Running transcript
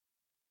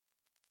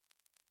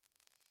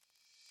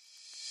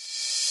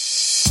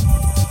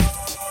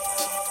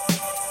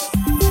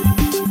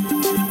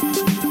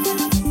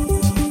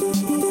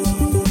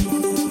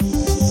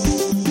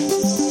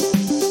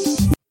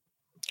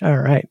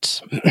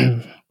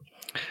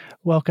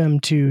Welcome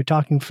to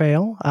Talking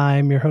Fail.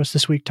 I'm your host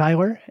this week,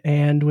 Tyler,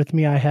 and with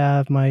me I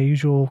have my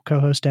usual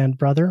co-host and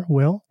brother,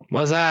 Will.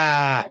 What's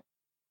up?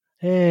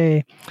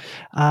 Hey.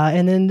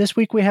 And then this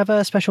week we have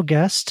a special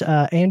guest,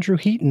 Andrew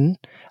Heaton.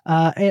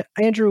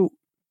 Andrew.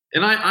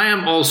 And I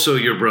am also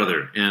your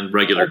brother and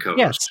regular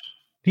co-host.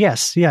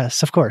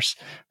 Yes, of course.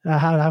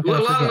 How a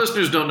lot of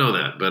listeners don't know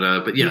that,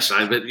 but yes,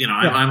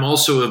 I'm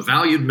also a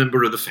valued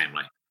member of the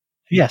family.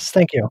 Yes,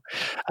 thank you.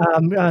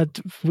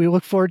 We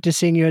look forward to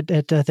seeing you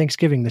at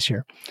Thanksgiving this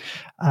year.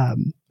 I'll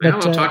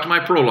talk to my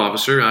parole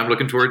officer. I'm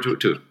looking forward to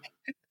it too.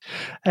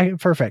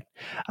 Perfect.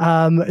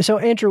 So,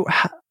 Andrew,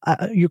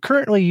 you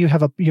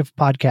have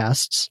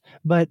podcasts,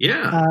 but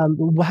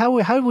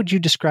how would you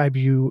describe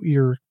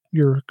your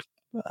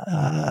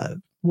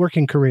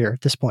working career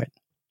at this point?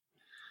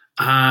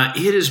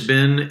 It has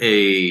been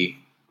a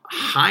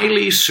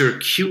highly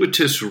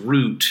circuitous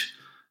route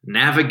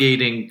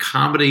navigating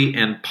comedy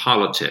and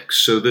politics.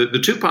 So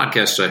the two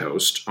podcasts I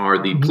host are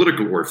the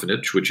Political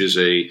Orphanage, which is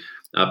a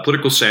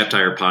political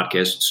satire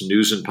podcast. It's a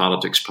news and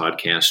politics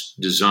podcast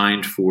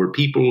designed for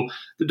people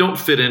that don't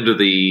fit into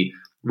the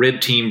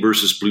red team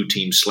versus blue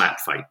team slap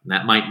fight. And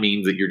that might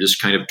mean that you're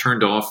just kind of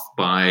turned off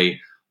by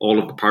all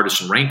of the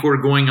partisan rancor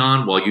going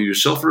on while you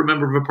yourself are a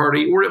member of a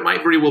party, or it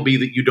might very well be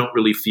that you don't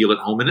really feel at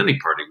home in any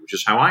party, which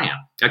is how I am.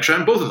 Actually,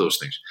 I'm both of those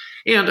things.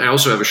 And I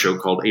also have a show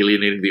called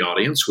Alienating the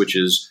Audience, which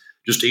is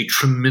just a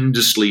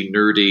tremendously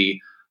nerdy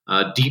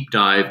deep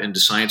dive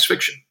into science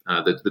fiction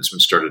that's been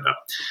started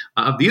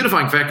up. The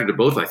unifying factor to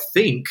both, I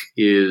think,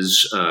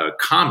 is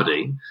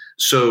comedy.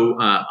 So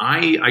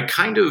I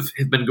kind of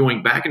have been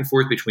going back and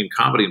forth between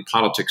comedy and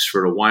politics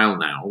for a while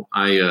now.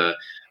 I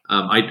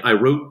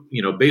wrote,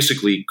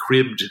 basically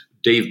cribbed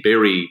Dave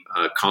Barry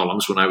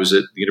columns when I was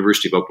at the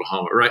University of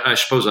Oklahoma. Or I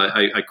suppose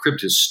I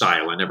cribbed his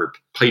style. I never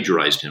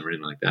plagiarized him or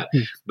anything like that.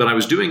 But I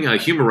was doing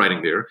humor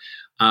writing there.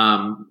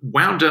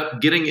 Wound up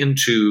getting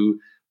into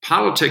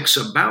politics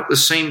about the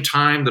same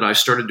time that I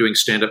started doing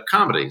stand-up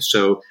comedy.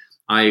 So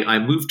I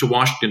moved to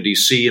Washington,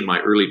 D.C. in my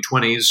early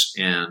 20s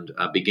and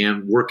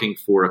began working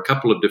for a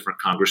couple of different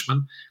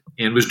congressmen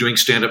and was doing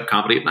stand-up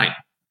comedy at night.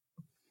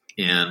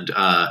 And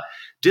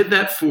did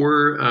that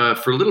for a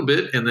little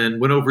bit and then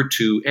went over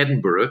to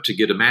Edinburgh to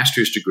get a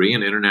master's degree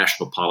in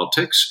international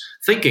politics,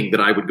 thinking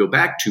that I would go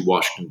back to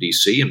Washington,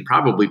 D.C. and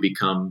probably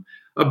become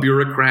a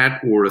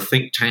bureaucrat or a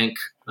think tank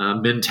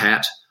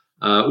mentat,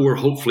 or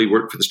hopefully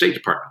work for the State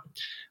Department.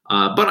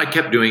 But I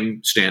kept doing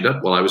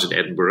stand-up while I was in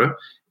Edinburgh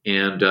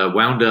and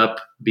wound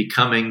up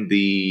becoming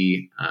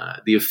the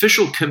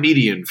official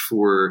comedian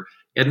for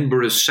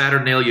Edinburgh's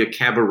Saturnalia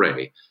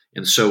Cabaret.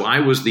 And so I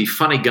was the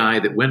funny guy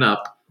that went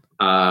up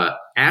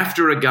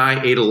after a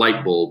guy ate a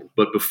light bulb,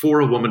 but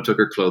before a woman took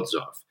her clothes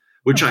off,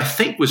 which I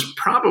think was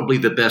probably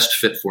the best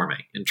fit for me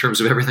in terms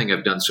of everything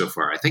I've done so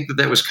far. I think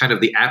that was kind of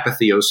the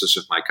apotheosis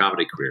of my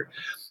comedy career.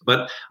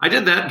 But I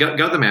did that,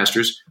 got the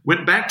master's,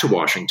 went back to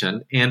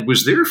Washington and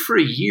was there for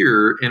a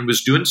year and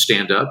was doing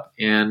stand-up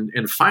and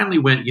finally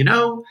went,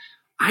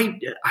 I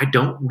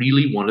don't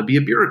really want to be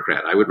a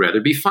bureaucrat. I would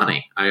rather be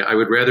funny. I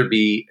would rather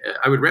be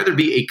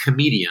a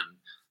comedian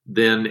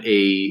than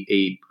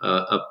a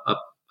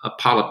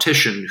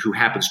politician who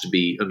happens to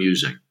be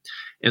amusing.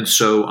 And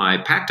so I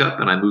packed up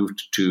and I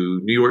moved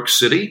to New York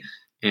City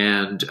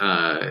and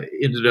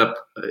ended up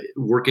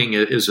working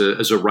as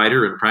a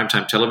writer in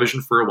primetime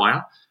television for a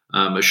while.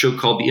 A show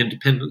called The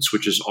Independents,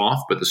 which is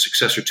off, but the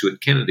successor to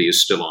it, Kennedy,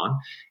 is still on.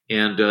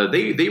 And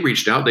they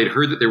reached out. They'd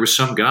heard that there was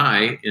some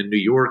guy in New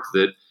York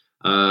that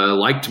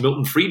liked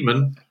Milton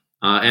Friedman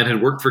and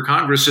had worked for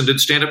Congress and did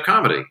stand-up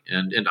comedy.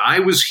 And I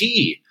was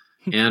he.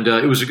 And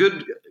it was a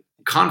good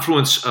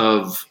confluence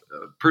of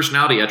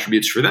personality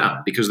attributes for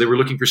them because they were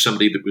looking for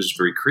somebody that was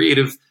very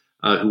creative,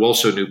 who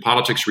also knew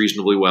politics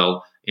reasonably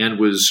well and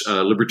was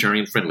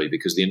libertarian friendly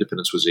because The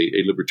Independents was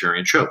a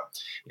libertarian show.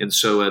 And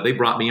so they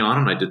brought me on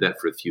and I did that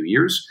for a few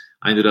years.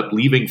 I ended up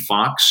leaving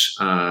Fox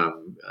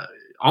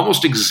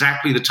almost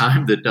exactly the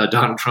time that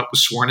Donald Trump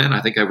was sworn in.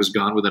 I think I was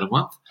gone within a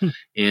month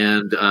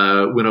and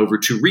went over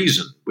to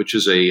Reason, which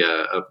is a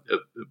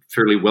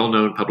fairly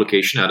well-known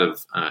publication out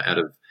of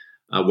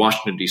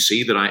Washington,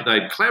 D.C. that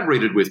I'd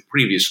collaborated with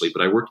previously,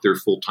 but I worked there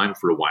full-time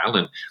for a while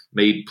and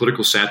made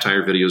political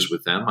satire videos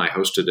with them. I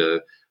hosted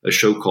a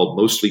show called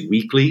Mostly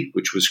Weekly,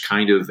 which was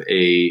kind of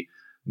a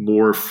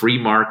more free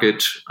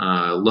market,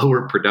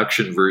 lower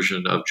production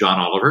version of John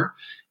Oliver,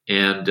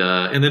 and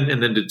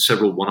then did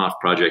several one-off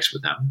projects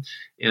with them.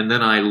 And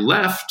then I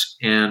left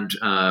and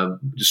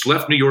just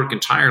left New York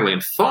entirely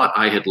and thought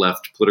I had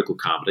left political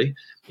comedy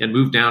and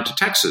moved down to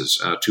Texas,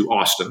 to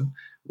Austin,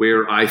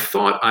 where I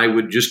thought I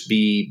would just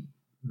be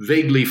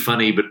vaguely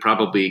funny, but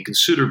probably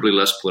considerably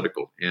less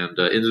political, and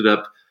ended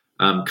up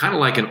kind of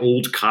like an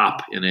old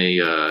cop in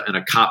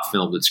a cop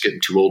film that's getting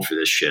too old for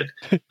this shit.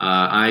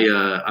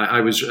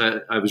 I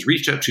was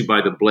reached out to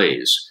by The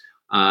Blaze,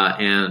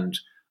 and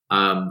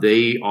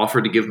they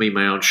offered to give me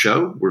my own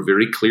show. Were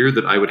very clear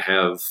that I would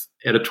have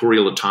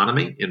editorial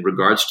autonomy in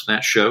regards to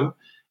that show,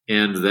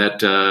 and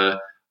that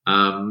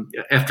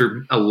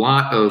after a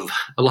lot of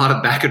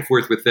back and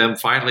forth with them,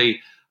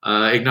 finally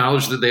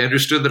acknowledged that they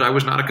understood that I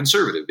was not a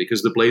conservative,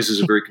 because the Blaze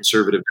is a very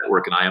conservative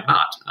network and I am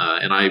not.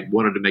 And I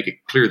wanted to make it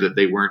clear that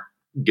they weren't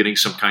getting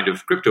some kind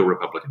of crypto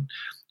Republican.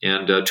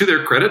 And to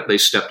their credit, they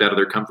stepped out of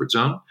their comfort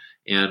zone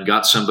and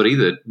got somebody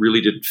that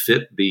really didn't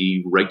fit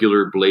the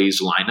regular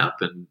Blaze lineup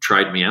and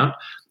tried me out.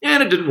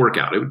 And it didn't work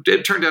out.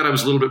 It turned out I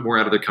was a little bit more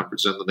out of their comfort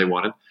zone than they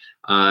wanted.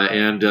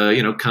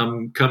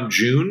 Come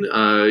June,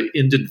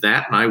 ended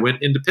that, and I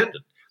went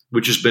independent,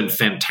 which has been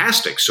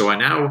fantastic. So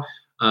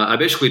I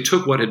basically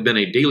took what had been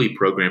a daily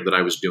program that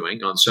I was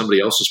doing on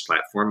somebody else's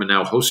platform and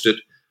now host it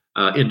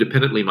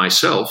independently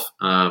myself,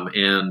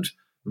 and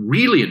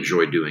really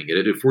enjoy doing it.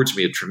 It affords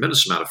me a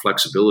tremendous amount of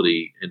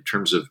flexibility in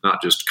terms of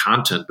not just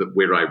content, but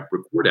where I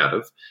record out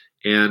of,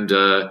 and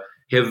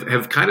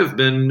have kind of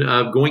been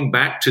going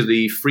back to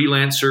the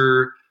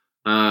freelancer,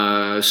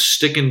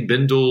 stick and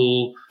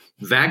bindle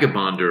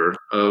vagabonder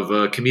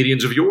of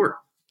comedians of yore.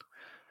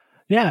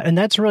 Yeah, and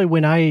that's really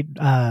when I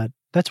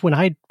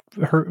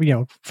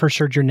heard, first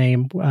heard your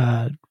name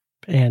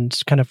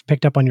and kind of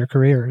picked up on your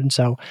career, and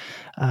so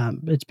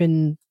it's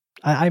been.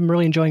 I'm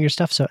really enjoying your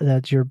stuff so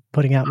that you're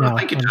putting out now.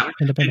 Thank you, Tyler.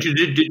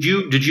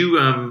 Did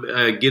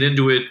you get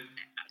into it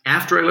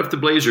after I left the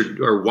Blaze,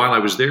 or while I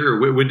was there,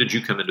 or when did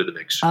you come into the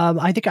mix?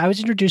 I think I was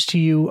introduced to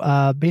you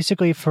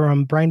basically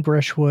from Brian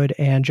Brushwood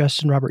and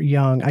Justin Robert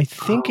Young. I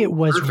think it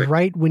was perfect.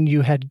 Right when you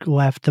had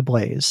left the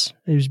Blaze.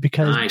 It was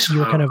because you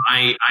were kind of.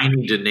 I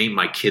need to name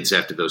my kids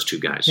after those two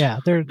guys. Yeah,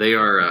 they're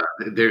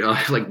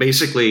like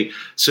basically.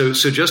 So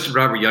Justin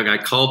Robert Young, I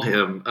called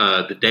him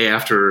the day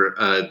after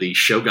the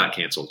show got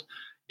canceled.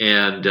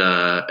 And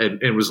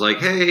was like,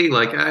 hey,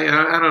 like,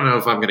 I don't know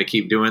if I'm going to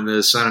keep doing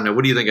this. I don't know.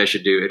 What do you think I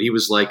should do? And he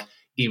was like,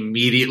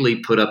 immediately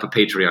put up a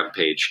Patreon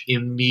page.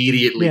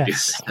 Immediately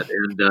yes. did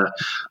that.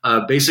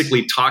 And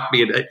basically talked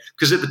me.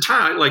 Because at the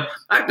time, like,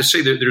 I have to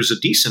say that there's a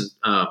decent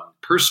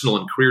personal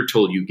and career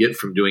toll you get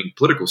from doing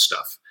political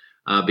stuff.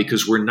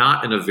 Because we're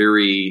not in a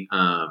very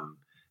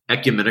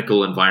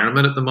ecumenical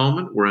environment at the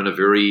moment. We're in a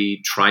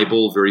very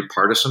tribal, very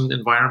partisan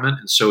environment.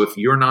 And so if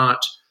you're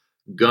not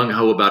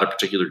gung-ho about a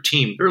particular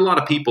team, there are a lot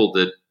of people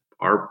that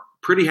are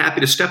pretty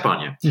happy to step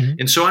on you. Mm-hmm.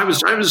 And so I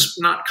was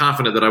not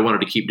confident that I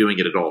wanted to keep doing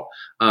it at all.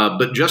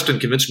 But Justin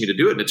convinced me to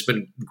do it, and it's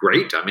been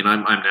great. I mean,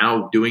 I'm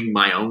now doing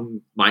my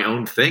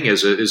own thing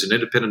as an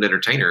independent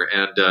entertainer.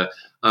 And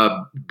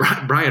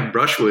Brian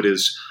Brushwood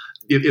is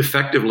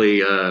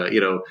effectively,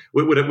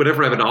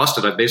 whenever I've been in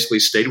Austin, I've basically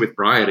stayed with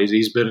Brian.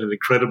 He's been an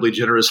incredibly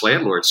generous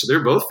landlord. So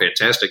they're both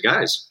fantastic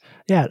guys.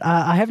 Yeah,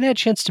 I haven't had a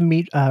chance to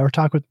meet or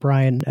talk with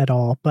Brian at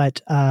all,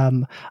 but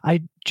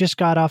I just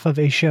got off of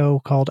a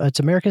show called It's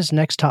America's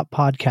Next Top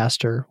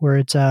Podcaster, where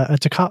it's a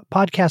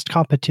podcast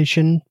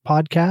competition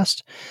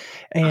podcast,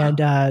 and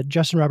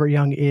Justin Robert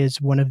Young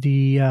is one of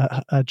the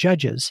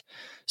judges.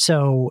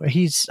 So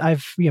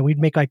we'd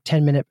make like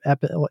 10-minute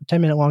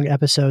long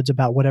episodes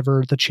about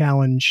whatever the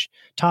challenge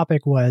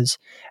topic was,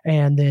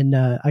 and then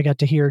I got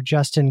to hear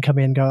Justin come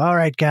in and go, "All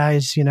right,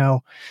 guys,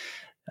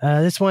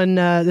 this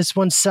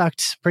one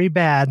sucked pretty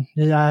bad.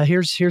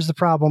 Here's the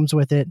problems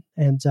with it."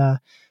 And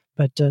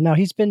no,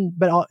 he's been.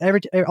 But all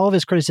of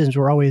his criticisms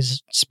were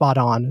always spot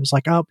on. It was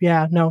like, "Oh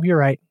yeah, no, you're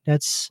right.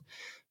 That's."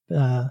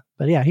 But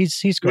yeah,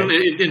 he's great. Well,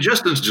 in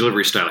Justin's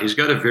delivery style, he's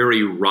got a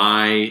very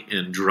wry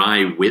and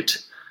dry wit,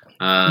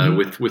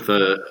 with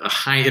a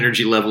high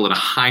energy level and a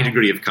high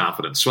degree of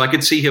confidence. So I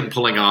could see him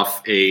pulling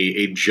off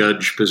a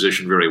judge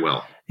position very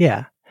well.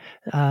 Yeah.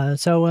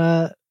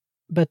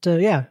 But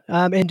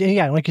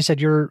like you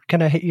said, you're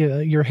kind of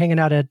you're hanging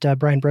out at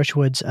Brian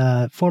Brushwood's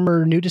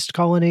former nudist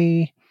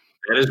colony.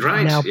 That is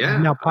right. Now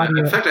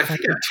in fact, I think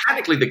I'm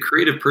technically the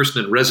creative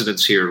person in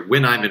residence here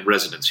when I'm in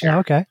residence here. Yeah,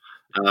 okay.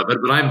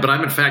 But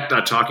I'm in fact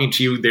talking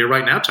to you there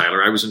right now,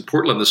 Tyler. I was in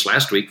Portland this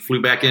last week.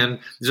 Flew back in.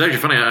 It's actually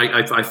funny.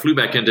 I flew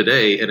back in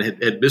today and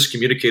had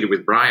miscommunicated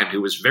with Brian,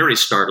 who was very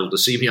startled to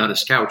see me on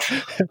his couch,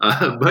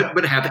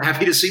 but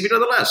happy to see me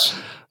nonetheless.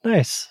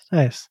 Nice.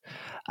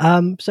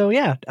 So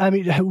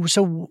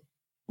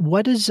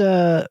what is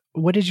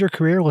your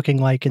career looking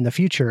like in the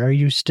future? Are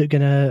you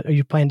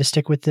planning to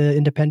stick with the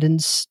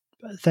independence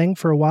thing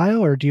for a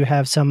while, or do you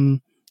have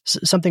something?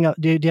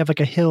 Do you have like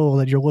a hill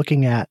that you're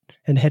looking at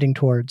and heading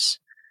towards?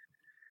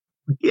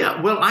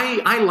 Yeah, well,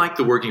 I like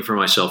the working for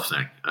myself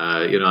thing.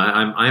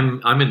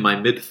 I'm in my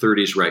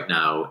mid-30s right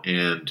now,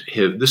 and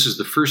this is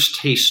the first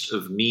taste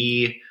of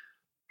me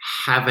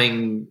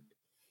having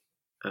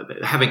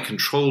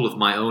control of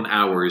my own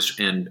hours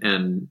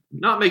and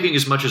not making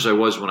as much as I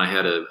was when I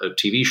had a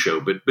TV show,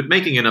 but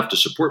making enough to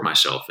support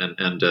myself and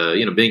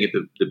being at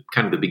the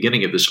kind of the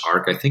beginning of this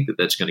arc. I think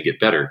that's going to get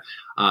better.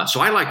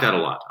 So I like that a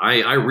lot.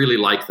 I really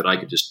like that I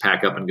could just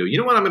pack up and go, you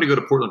know what, I'm going to go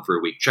to Portland for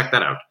a week. Check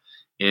that out.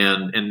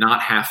 And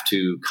not have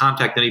to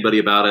contact anybody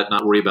about it,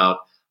 not worry about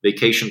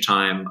vacation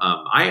time.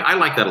 I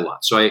like that a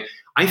lot. So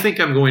I think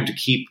I'm going to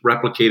keep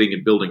replicating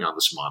and building on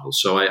this model.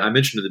 So I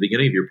mentioned at the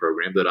beginning of your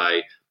program that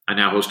I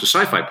now host a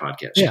sci-fi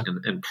podcast. Yeah.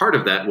 And part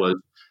of that was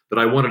that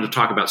I wanted to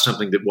talk about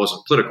something that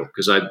wasn't political,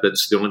 because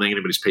that's the only thing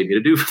anybody's paid me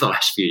to do for the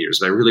last few years.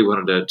 And I really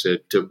wanted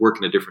to work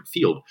in a different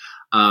field.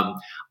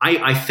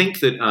 I think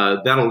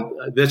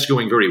that that's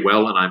going very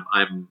well, and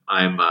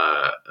I'm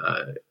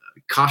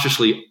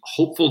cautiously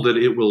hopeful that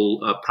it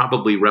will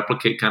probably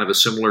replicate kind of a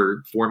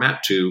similar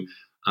format to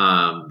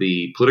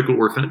the Political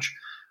Orphanage.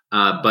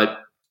 But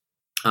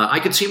I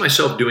could see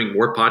myself doing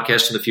more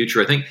podcasts in the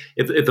future. I think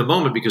at the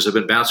moment, because I've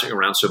been bouncing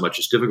around so much,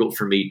 it's difficult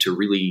for me to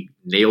really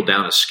nail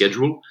down a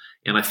schedule.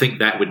 And I think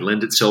that would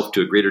lend itself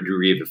to a greater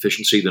degree of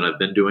efficiency than I've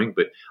been doing.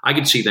 But I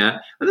can see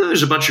that. And then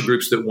there's a bunch of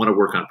groups that want to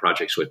work on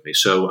projects with me.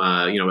 So,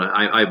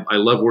 I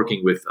love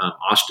working with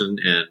Austin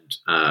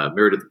and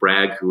Meredith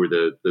Bragg, who are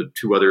the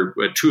two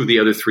of the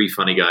other three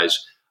funny guys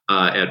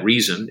at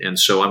Reason. And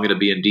so I'm going to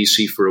be in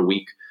D.C. for a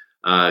week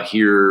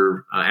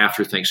here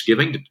after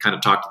Thanksgiving to kind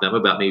of talk to them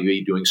about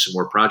maybe doing some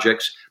more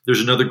projects. There's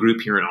another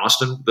group here in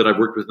Austin that I've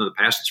worked with in the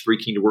past that's very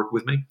keen to work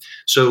with me.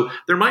 So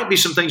there might be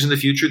some things in the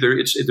future.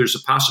 There's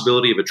a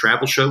possibility of a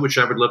travel show, which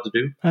I would love to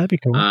do. That'd be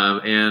cool.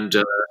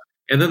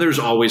 And then there's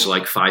always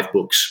like 5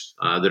 books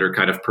that are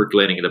kind of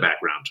percolating in the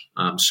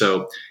background.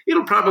 So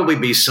it'll probably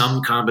be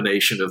some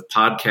combination of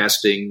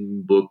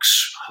podcasting,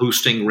 books,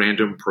 hosting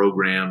random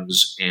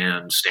programs,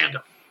 and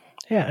stand-up.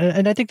 Yeah,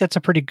 and I think that's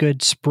a pretty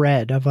good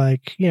spread of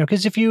like,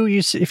 because if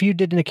you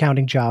did an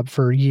accounting job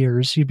for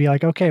years, you'd be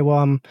like, okay, well,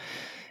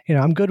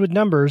 I'm good with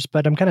numbers,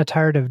 but I'm kind of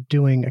tired of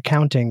doing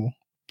accounting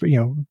for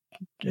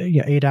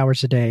 8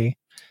 hours a day.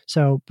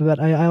 So,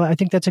 but I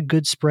think that's a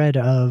good spread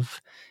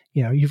of,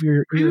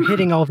 you're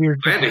hitting all of your.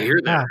 Glad to hear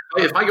that.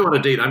 If I go on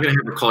a date, I'm going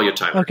to have to call you,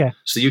 Tyler. Okay.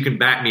 So you can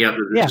back me up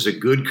that this is a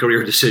good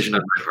career decision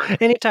on my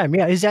part. Anytime.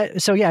 Yeah. Is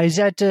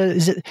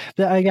it?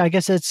 I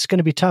guess that's going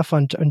to be tough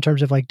in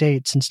terms of like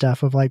dates and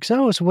stuff of like,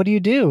 so what do you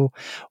do?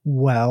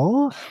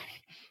 Well,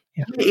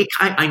 yeah.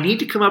 I need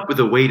to come up with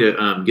a way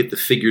to get the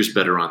figures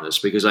better on this,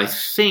 because I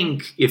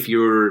think if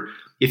you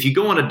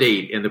go on a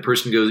date and the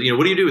person goes,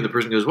 what do you do? And the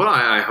person goes, well,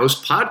 I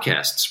host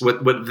podcasts.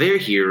 What they're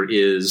here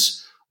is,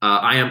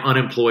 I am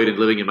unemployed and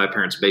living in my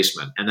parents'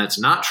 basement. And that's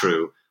not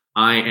true.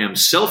 I am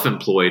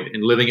self-employed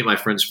and living at my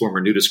friend's former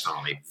nudist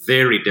colony.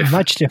 Very different.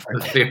 Much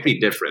different. Very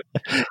different.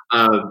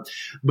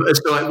 But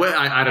so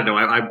I don't know.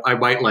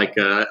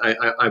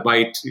 I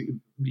might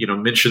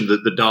mention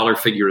the dollar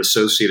figure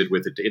associated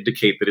with it to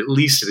indicate that at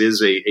least it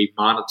is a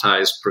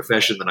monetized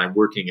profession that I'm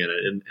working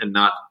in, and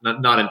not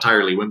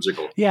entirely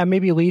whimsical. Yeah,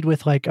 maybe lead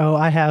with like, oh,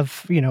 I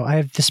have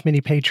this many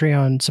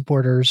Patreon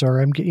supporters, or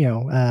I'm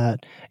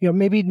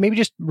maybe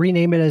just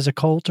rename it as a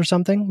cult or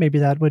something. Maybe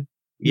that would.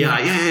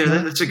 Yeah.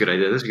 That's a good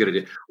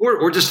idea.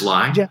 Or just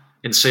lie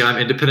and say I'm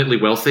independently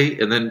wealthy,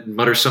 and then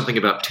mutter something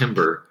about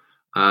timber,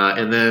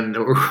 and then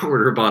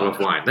order a bottle of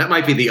wine. That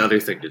might be the other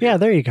thing to do. Yeah,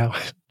 there you go.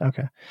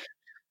 Okay.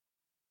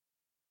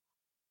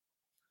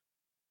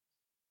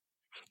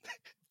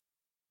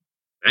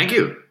 Thank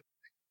you.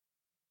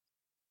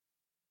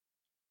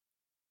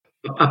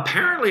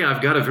 Apparently, I've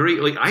got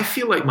I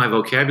feel like my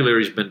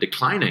vocabulary has been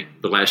declining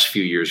the last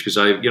few years, because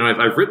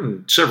I've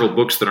written several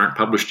books that aren't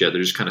published yet.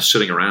 They're just kind of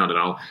sitting around, and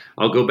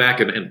I'll go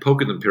back and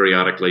poke at them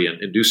periodically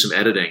and do some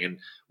editing, and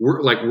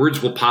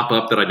words will pop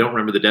up that I don't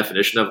remember the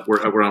definition of,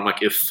 where I'm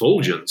like,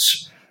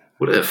 effulgence.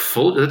 What is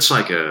effulgence? That's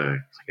like a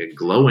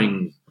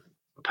glowing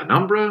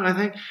penumbra, I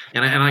think.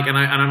 And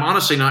I'm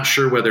honestly not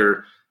sure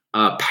whether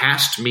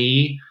past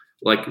me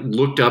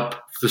looked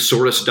up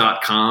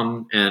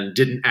thesaurus.com and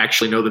didn't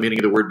actually know the meaning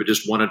of the word, but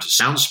just wanted to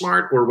sound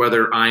smart, or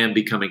whether I am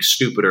becoming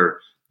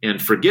stupider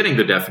and forgetting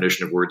the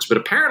definition of words. But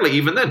apparently,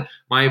 even then,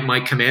 my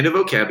command of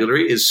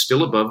vocabulary is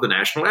still above the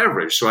national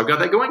average. So I've got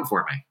that going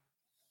for me.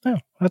 Oh,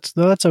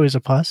 that's always a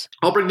plus.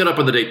 I'll bring that up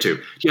on the date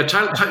too. Yeah,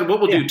 Tyler, what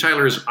we'll do,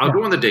 Tyler, is I'll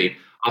go on the date.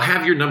 I'll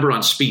have your number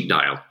on speed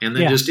dial, and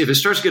then just if it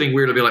starts getting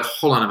weird, I'll be like,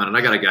 hold on a minute,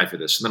 I got a guy for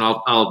this, and then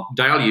I'll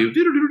dial you,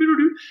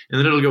 and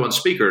then it'll go on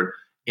speaker.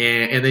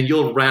 And then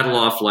you'll rattle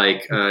off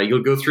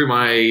you'll go through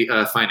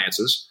my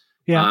finances,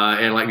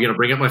 and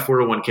bring up my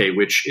 401k,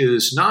 which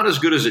is not as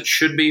good as it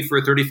should be for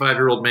a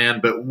 35-year-old man,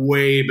 but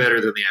way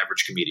better than the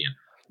average comedian.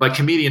 By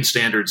comedian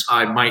standards,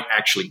 I might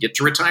actually get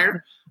to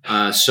retire,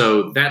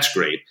 so that's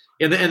great.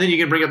 And then you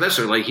can bring up that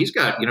sort of he's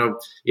got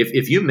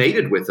if you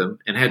mated with him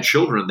and had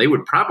children, they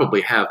would probably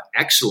have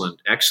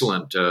excellent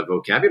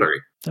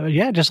vocabulary. So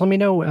just let me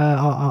know.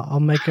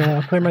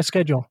 I'll clear my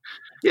schedule.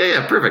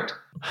 Yeah, perfect.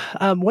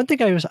 One thing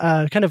I was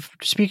kind of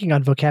speaking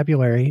on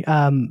vocabulary,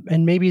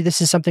 and maybe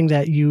this is something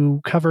that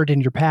you covered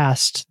in your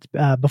past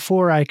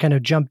before I kind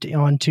of jumped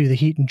onto the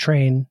heat and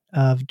train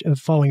of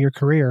following your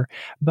career.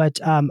 But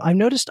I've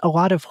noticed a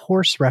lot of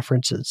horse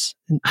references.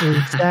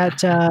 Is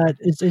that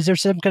is there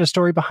some kind of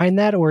story behind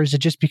that, or is it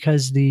just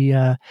because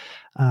the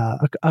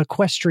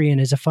equestrian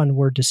is a fun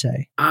word to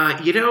say?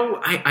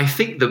 I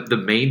think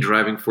the main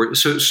driving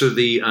force. So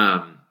the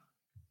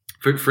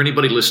For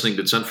anybody listening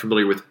that's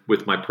unfamiliar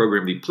with my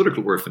program, The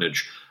Political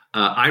Orphanage,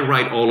 I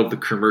write all of the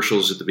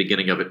commercials at the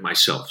beginning of it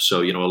myself.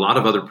 So, a lot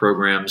of other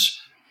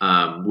programs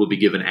will be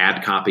given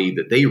ad copy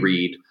that they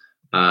read,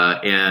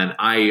 and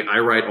I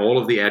write all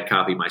of the ad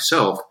copy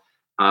myself.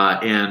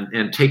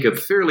 and take a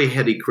fairly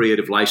heady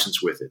creative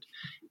license with it,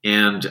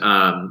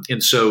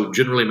 and so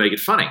generally make it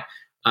funny.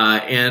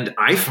 And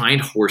I find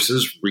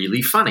horses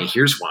really funny.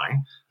 Here's why.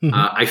 Mm-hmm.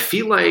 I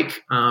feel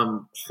like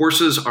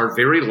horses are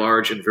very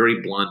large and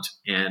very blunt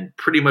and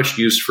pretty much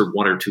used for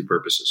one or two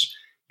purposes.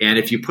 And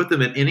if you put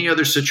them in any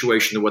other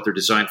situation than what they're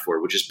designed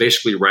for, which is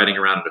basically riding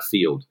around in a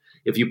field,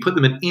 if you put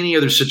them in any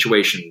other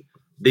situation,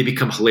 they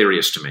become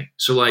hilarious to me.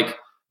 So like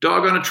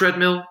dog on a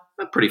treadmill,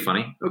 pretty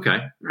funny. Okay.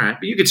 All right.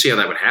 But you can see how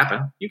that would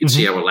happen. You can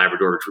see how a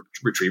Labrador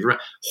retriever,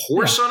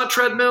 horse on a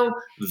treadmill,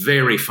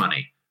 very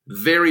funny.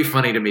 Very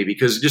funny to me,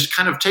 because just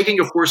kind of taking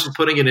a horse and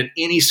putting it in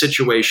any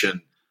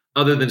situation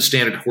other than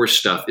standard horse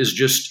stuff is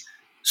just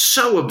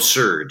so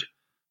absurd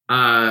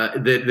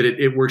that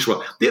it works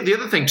well. The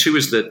other thing too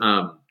is that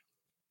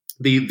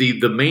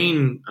the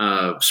main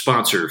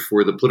sponsor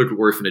for the Political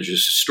Orphanage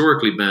has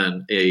historically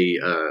been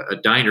a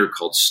diner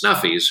called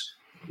Snuffy's,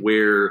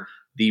 where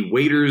the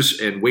waiters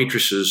and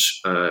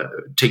waitresses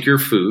take your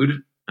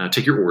food,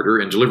 take your order,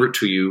 and deliver it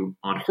to you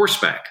on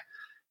horseback.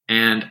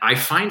 And I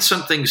find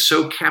something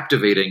so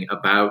captivating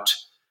about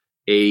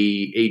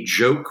a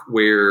joke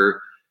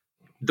where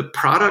the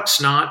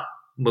product's not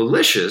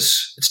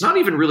malicious. It's not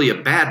even really a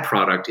bad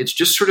product. It's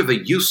just sort of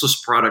a useless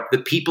product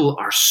that people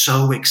are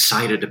so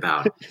excited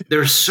about.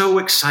 They're so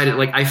excited.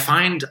 Like I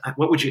find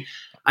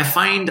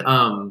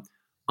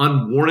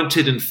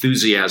unwarranted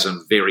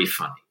enthusiasm very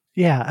funny.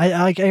 Yeah,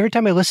 I like every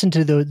time I listen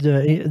to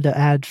the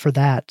ad for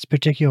that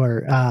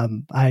particular,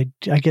 I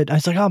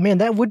was like, oh man,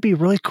 that would be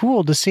really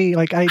cool to see.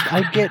 Like I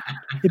get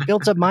it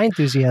builds up my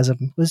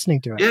enthusiasm listening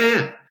to it.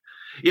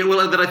 Yeah.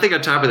 Well, then I think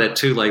on top of that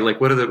too,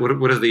 like what are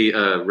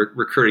the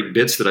recurring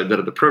bits that I've done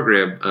at the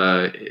program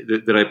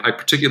that I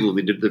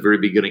particularly did at the very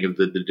beginning of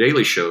the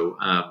Daily Show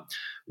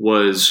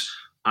was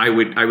I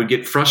would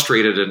get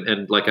frustrated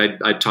and like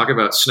I'd talk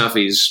about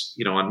Snuffy's,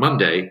 on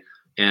Monday.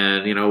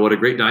 And, what a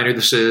great diner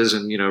this is.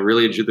 And,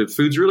 really, the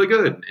food's really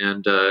good.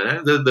 And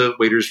the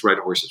waiters ride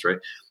horses, right?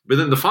 But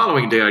then the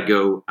following day I'd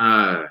go,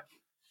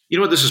 you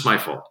know what, this is my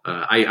fault.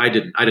 I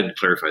didn't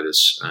clarify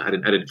this. I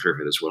didn't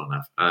clarify this well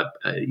enough.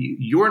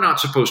 You're not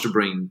supposed to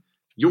bring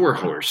your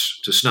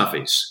horse to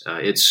Snuffy's.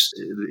 It's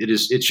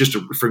just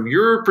from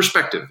your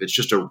perspective, it's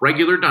just a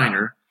regular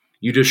diner.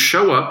 You just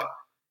show up.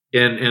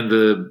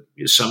 And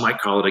some might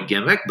call it a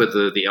gimmick, but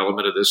the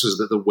element of this is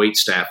that the wait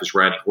staff is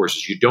riding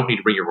horses. You don't need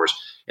to bring your horse.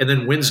 And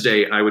then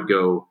Wednesday, I would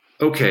go,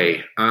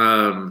 okay,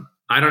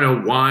 I don't know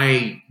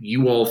why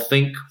you all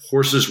think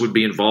horses would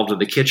be involved in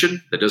the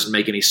kitchen. That doesn't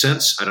make any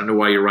sense. I don't know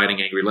why you're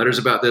writing angry letters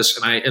about this.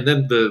 And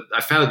then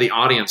I found that the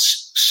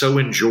audience so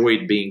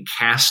enjoyed being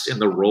cast in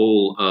the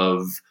role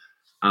of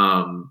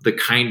the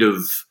kind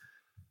of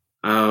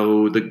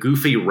the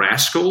goofy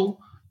rascal.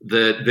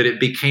 That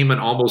it became an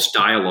almost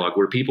dialogue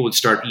where people would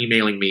start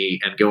emailing me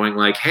and going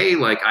like, hey,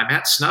 like I'm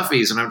at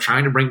Snuffy's and I'm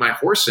trying to bring my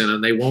horse in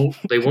and they won't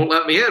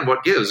let me in.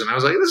 What gives? And I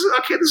was like, this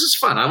is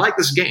fun. I like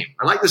this game.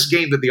 I like this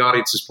game that the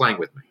audience is playing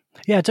with me.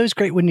 Yeah, it's always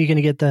great when you're going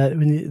to get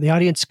when the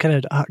audience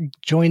kind of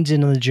joins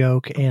in on the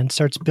joke and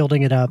starts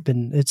building it up.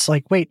 And it's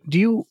like, wait,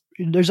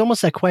 there's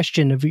almost that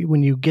question of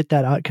when you get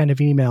that kind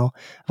of email,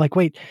 like,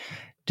 wait,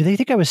 do they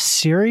think I was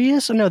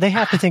serious? No, they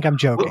have to think I'm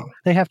joking. Well,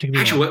 they have to be.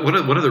 Actually, one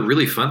of the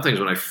really fun things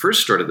when I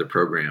first started the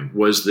program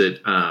was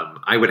that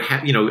I would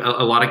have,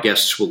 a lot of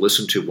guests will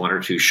listen to one or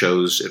two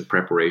shows in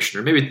preparation,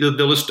 or maybe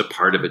they'll listen to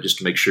part of it just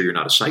to make sure you're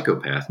not a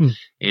psychopath.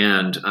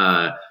 And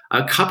a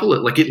couple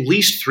of, like at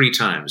least 3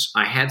 times,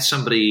 I had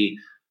somebody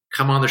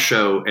come on the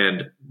show,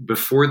 and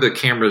before the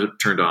camera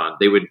turned on,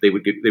 they would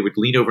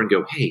lean over and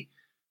go, "Hey,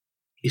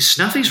 is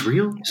Snuffy's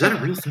real? Is that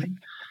a real thing?"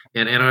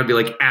 And I'd be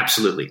like,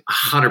 absolutely,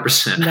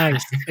 100%.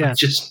 Nice. Yeah.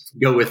 Just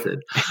go with it.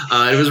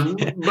 It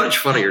was much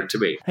funnier to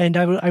me. And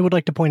I would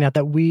like to point out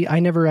that I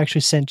never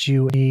actually sent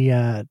you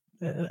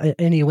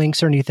any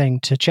links or anything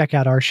to check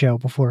out our show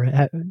before.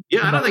 Yeah,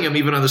 I don't think I'm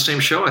even on the same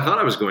show I thought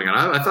I was going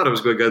on. I thought I was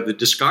going on the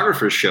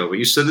Discographer's show, but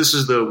you said this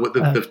is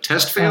the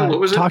test fail. What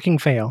was it? Talking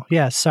fail.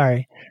 Yes,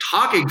 sorry.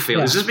 Talking fail.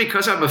 Yeah. Is this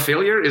because I'm a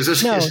failure? Is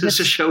this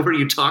a show where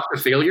you talk to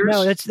failures?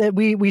 No, that's that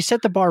we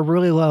set the bar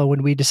really low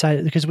when we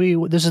decided, because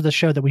this is the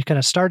show that we kind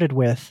of started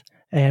with.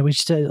 And we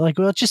just like,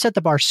 well, let's just set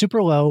the bar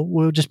super low.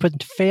 We'll just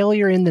put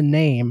failure in the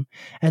name.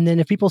 And then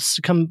if people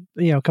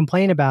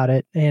complain about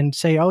it and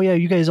say, oh yeah,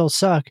 you guys all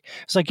suck.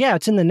 It's like, yeah,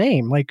 it's in the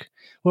name. Like,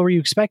 what were you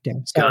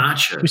expecting? So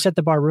gotcha. We set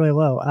the bar really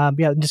low.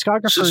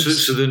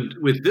 Discographers. So then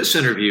with this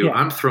interview,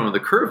 I'm throwing the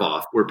curve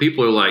off where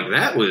people are like,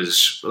 that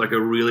was like a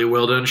really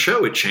well done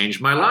show. It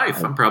changed my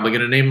life. I'm probably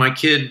going to name my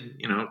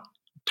kid,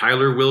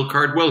 Tyler Will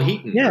Cardwell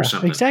Heaton or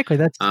something. Exactly.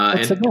 That's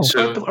the goal.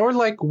 So, or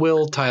like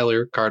Will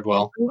Tyler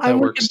Cardwell. That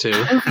works too.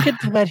 We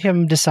could let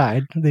him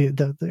decide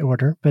the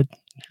order, but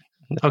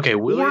okay.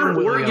 William,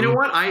 or you know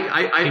what?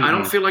 I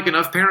don't feel like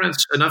enough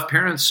parents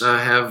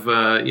have.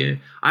 I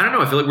don't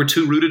know. I feel like we're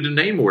too rooted in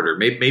name order.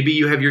 Maybe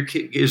you have your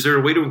kid. Is there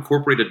a way to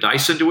incorporate a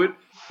dice into it,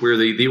 where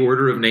the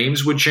order of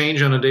names would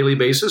change on a daily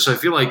basis? I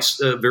feel like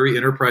a very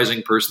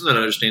enterprising person that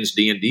understands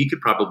D&D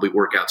could probably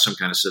work out some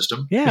kind of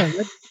system. Yeah,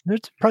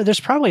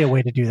 there's probably a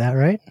way to do that,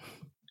 right?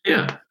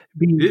 Yeah.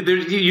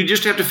 You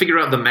just have to figure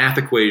out the math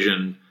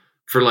equation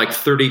for like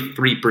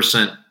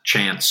 33%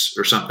 chance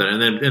or something,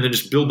 and then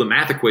just build the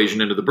math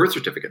equation into the birth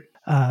certificate.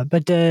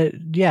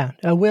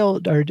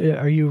 Will,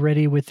 are you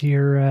ready with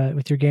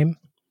your game?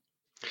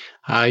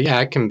 Yeah,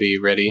 I can be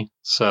ready.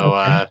 So,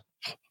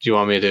 Okay. do you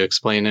want me to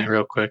explain it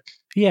real quick?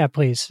 Yeah,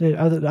 please.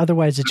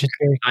 Otherwise, it's just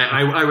very.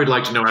 I would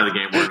like to know how the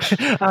game works.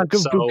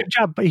 Good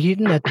job,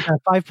 Heaton. That's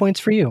 5 points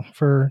for you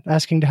for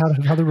asking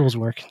how the rules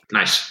work.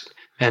 Nice.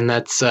 And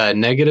that's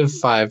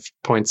 -5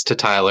 points to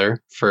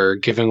Tyler for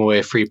giving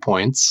away free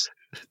points.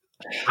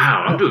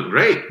 Wow, I'm doing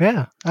great.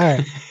 Yeah. All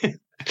right.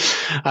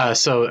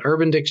 So,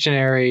 Urban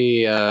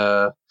Dictionary.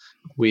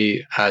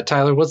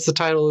 Tyler, what's the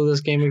title of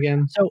this game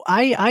again? So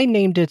I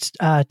named it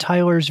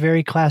Tyler's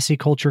Very Classy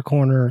Culture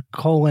Corner :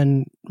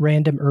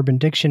 Random Urban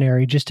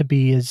Dictionary, just to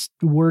be as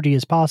wordy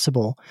as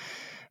possible.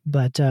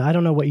 But I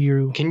don't know what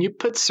you. Can you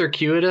put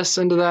circuitous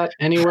into that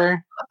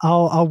anywhere?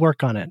 I'll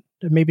work on it.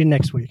 Maybe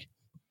next week.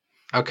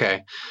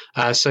 Okay.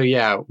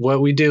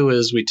 What we do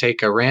is we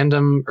take a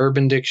random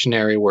Urban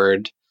Dictionary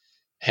word,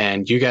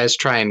 and you guys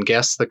try and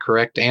guess the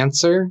correct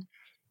answer.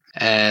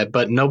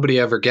 But nobody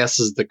ever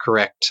guesses the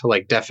correct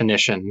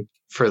definition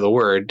for the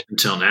word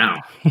until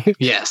now.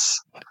 Yes.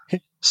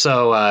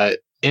 So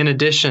in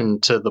addition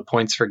to the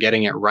points for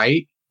getting it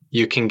right,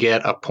 you can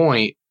get a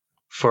point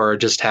for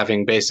just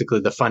having basically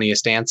the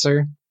funniest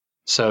answer.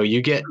 So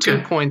you get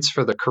 2 points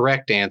for the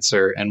correct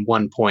answer and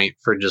 1 point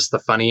for just the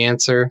funny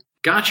answer.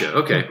 Gotcha.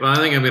 Okay. Well, I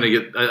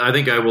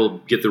think I will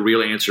get the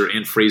real answer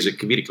and phrase it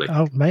comedically.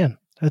 Oh man,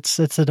 that's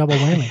a double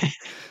whammy.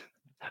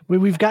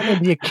 We've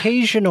gotten the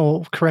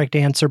occasional correct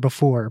answer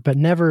before, but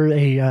never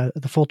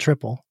the full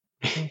triple.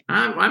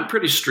 I'm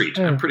pretty street.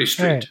 All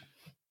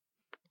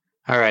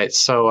right.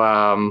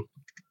 So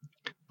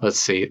let's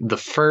see. The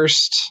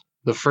first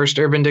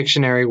Urban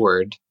Dictionary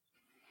word.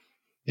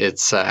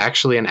 It's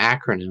actually an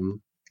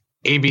acronym.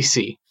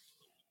 ABC.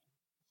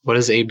 What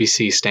does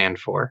ABC stand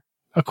for?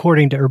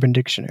 According to Urban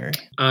Dictionary.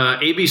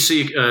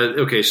 ABC.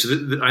 Okay.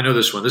 So I know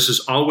this one. This is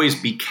always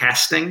be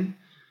casting.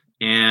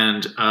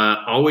 And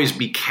always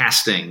be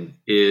casting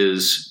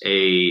is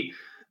a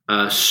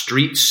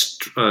street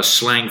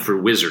slang for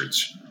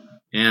wizards.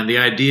 And the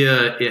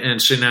idea, and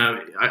so now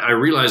I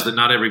realize that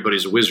not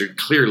everybody's a wizard,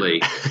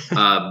 clearly,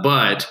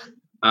 but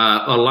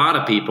a lot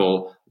of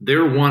people,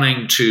 they're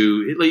wanting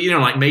to,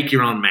 make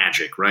your own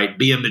magic, right?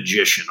 Be a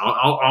magician.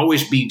 I'll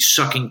always be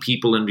sucking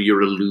people into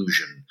your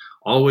illusion.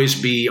 Always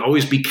be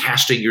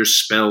casting your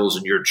spells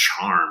and your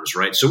charms,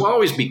 right? So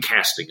always be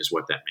casting is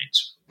what that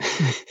means.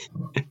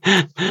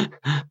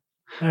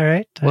 All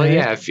right. Well,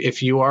 yeah,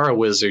 if you are a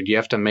wizard, you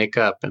have to make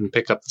up and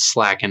pick up the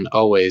slack and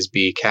always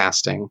be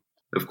casting.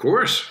 Of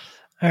course.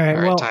 All right.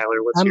 Well,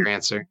 Tyler, what's your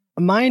answer?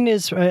 Mine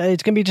is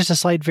it's going to be just a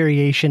slight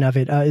variation of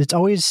it. It's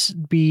always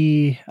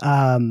be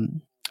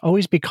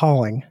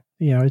calling.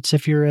 It's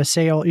if you're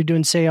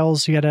doing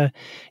sales, you got to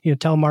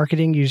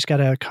telemarketing, you just got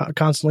to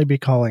constantly be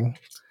calling.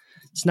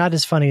 It's not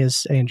as funny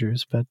as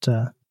Andrew's, but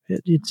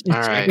it's all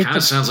right. It kind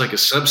of sounds like a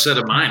subset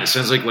of mine. It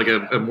sounds like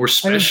a more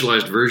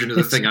specialized version of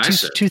the thing I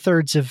said.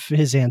 2/3 of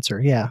his answer.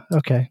 Yeah.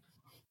 Okay.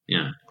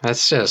 Yeah.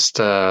 That's just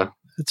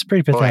it's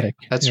pretty pathetic.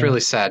 Boy, that's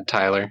really sad,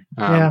 Tyler.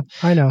 Yeah,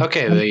 I know.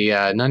 Okay,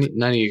 none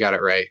of you got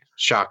it right.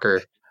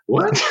 Shocker.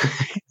 What?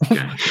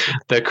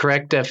 The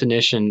correct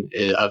definition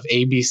of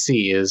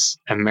ABC is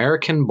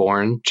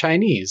American-born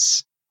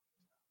Chinese.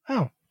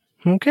 Oh,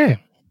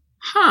 okay.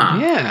 Huh.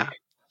 Yeah.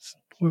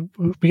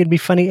 We can be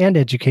funny and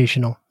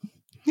educational.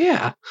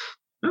 Yeah.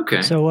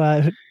 Okay. So,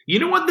 you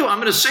know what, though? I'm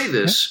going to say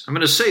this. I'm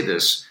going to say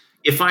this.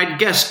 If I'd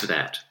guessed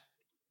that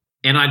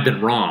and I'd been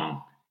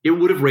wrong, it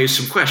would have raised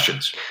some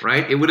questions,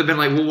 right? It would have been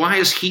like, well, why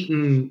is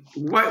Heaton,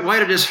 why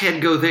did his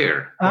head go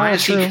there? Why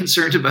is he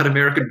concerned about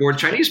American-born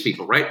Chinese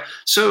people, right?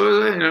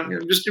 So,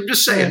 I'm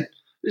just saying,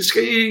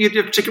 you have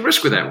to take a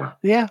risk with that one.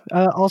 Yeah.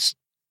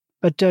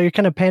 But you're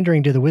kind of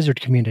pandering to the wizard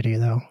community,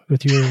 though,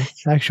 with your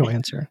actual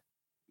answer.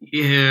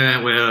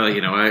 Yeah, well,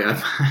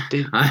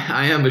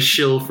 I am a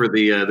shill for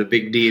the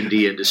big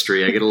D&D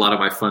industry. I get a lot of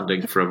my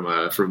funding from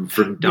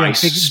dice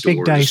stores.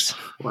 Big dice.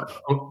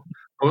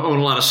 I own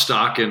a lot of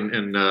stock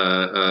in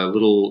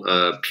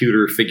little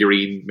pewter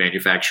figurine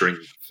manufacturing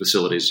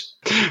facilities.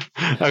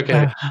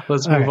 Okay,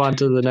 let's move on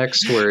to the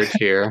next word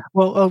here.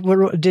 Well, I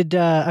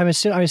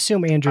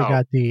assume Andrew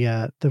got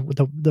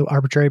the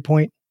arbitrary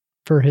point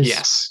for his.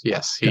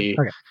 Yes, he.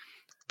 Okay.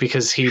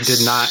 Because he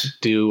did not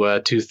do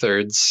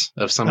 2/3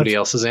 of somebody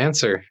else's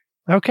answer.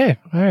 Okay,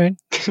 all right.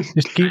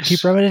 Just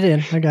keep rubbing it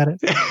in. I got it.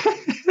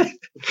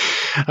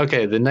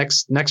 Okay, the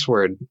next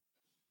word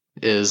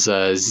is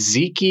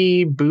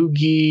Zeeky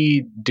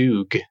Boogie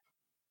Doog.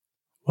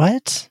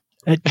 What?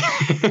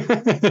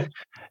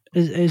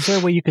 Is there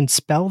a way you can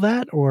spell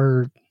that,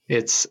 or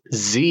it's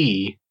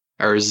Z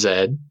or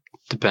Z,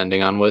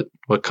 depending on what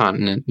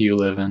continent you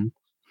live in.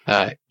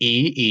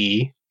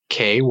 EEKY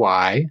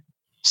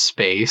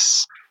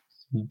space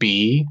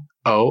BOOGY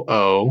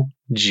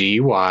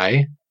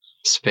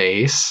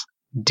space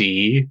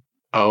DOOG.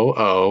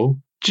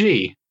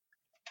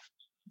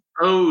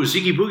 Oh,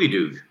 Zeeky Boogie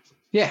Doog.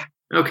 Yeah.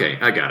 Okay,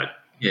 I got it.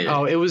 Yeah.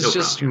 Oh, it was No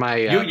just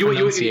problem. my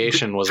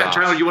pronunciation was off.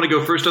 Tyler, you want to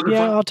go first on the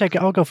Yeah, phone? I'll take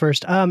it. I'll go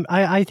first.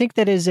 I think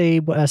that is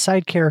a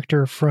side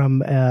character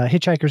from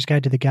Hitchhiker's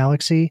Guide to the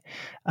Galaxy.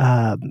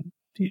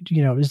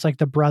 It's like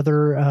the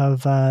brother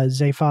of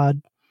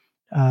Zaphod.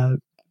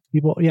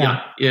 People,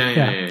 yeah.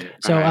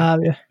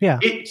 So,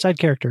 side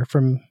character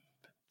from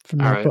All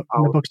the right,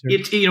 books. There.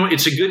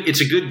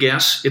 It's a good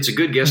guess. It's a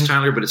good guess,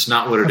 Tyler, but it's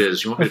not what it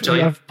is. You want me to tell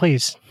you?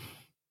 Please.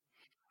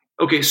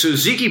 Okay, so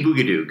Zeke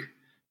Boogie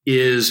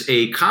is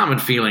a common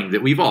feeling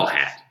that we've all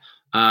had.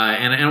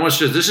 And I want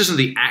to say this isn't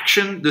the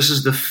action, this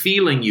is the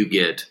feeling you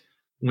get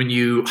when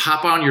you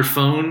hop on your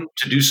phone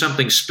to do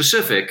something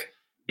specific,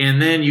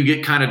 and then you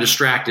get kind of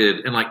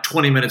distracted, and like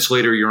 20 minutes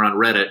later, you're on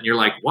Reddit, and you're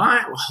like,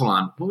 why? Hold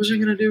on, what was I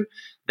going to do?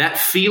 That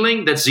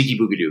feeling, that's Zeke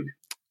Boogie.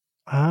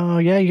 Oh,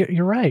 yeah,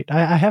 you're right.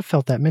 I have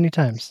felt that many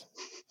times.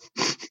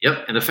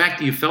 Yep, and the fact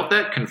that you felt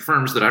that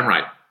confirms that I'm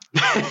right.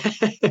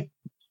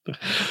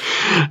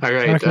 All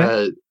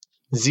right,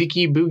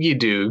 Zeke Boogie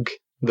Doog,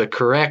 the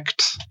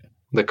correct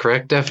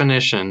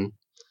definition,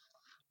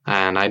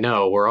 and I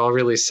know we're all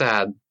really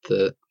sad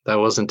that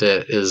wasn't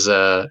it, is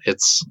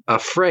it's a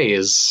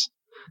phrase,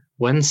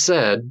 when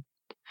said,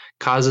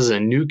 causes a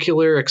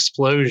nuclear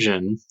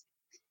explosion.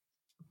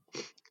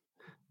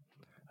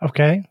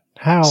 Okay.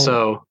 How?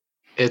 So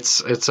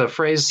it's a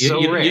phrase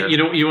rare.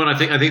 I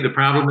think the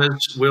problem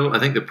is, Will, I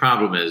think the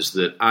problem is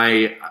that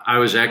I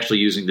was actually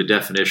using the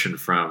definition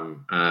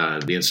from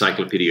the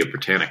Encyclopedia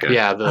Britannica.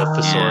 Yeah, the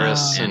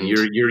thesaurus. And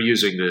you're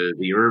using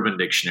the Urban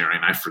Dictionary,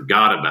 and I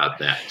forgot about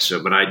that.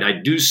 So, but I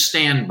do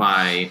stand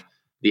by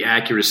the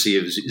accuracy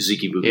of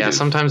Zeke Boogie. Yeah,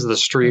 sometimes the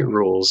street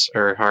rules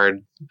are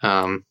hard.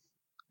 I'm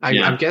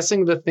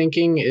guessing the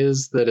thinking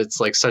is that it's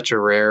like such a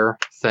rare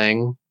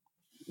thing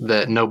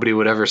that nobody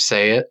would ever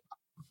say it.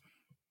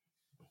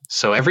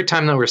 So every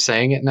time that we're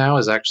saying it now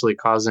is actually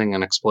causing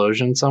an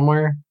explosion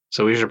somewhere.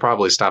 So we should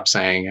probably stop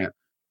saying it.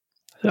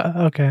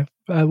 Okay.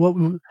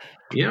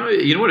 You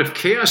know what? If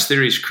chaos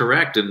theory is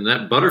correct and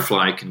that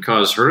butterfly can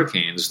cause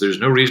hurricanes, there's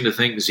no reason to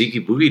think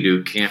Zeke Boogie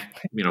Doo can't,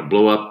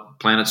 blow up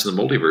planets in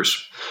the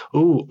multiverse.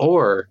 Ooh,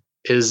 or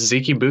is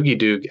Zeke Boogie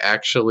Doo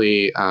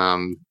actually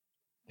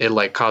it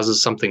like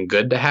causes something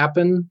good to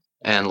happen,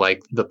 and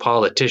like the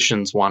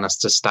politicians want us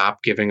to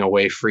stop giving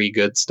away free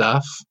good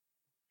stuff?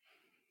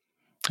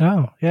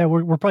 Oh, yeah,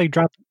 we're probably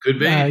dropping. Could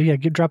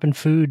be. Dropping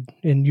food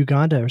in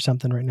Uganda or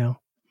something right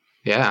now.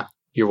 Yeah,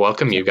 you're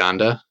welcome,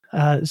 Uganda.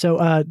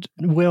 So,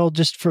 Will,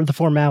 just for the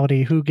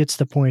formality, who gets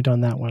the point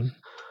on that one?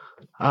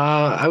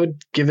 I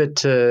would give it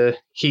to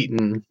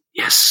Heaton.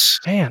 Yes,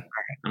 man,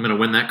 I'm going to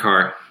win that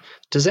car.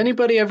 Does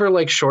anybody ever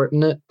like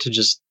shorten it to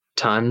just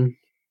ton?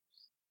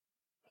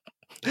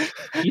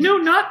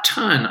 Not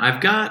ton. I've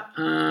got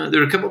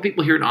there are a couple of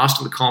people here in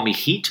Austin that call me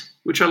Heat,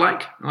 which I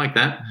like. I like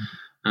that.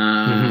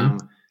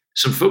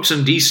 Some folks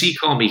in DC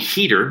call me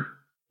Heater.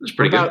 That's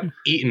pretty what about good.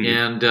 Eaton?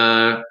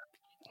 And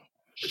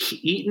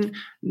Eaton?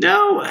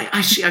 No,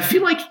 I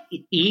feel like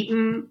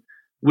Eaton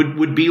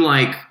would be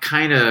like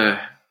kind of.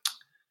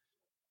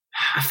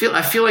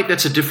 I feel like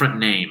that's a different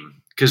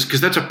name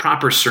because that's a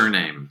proper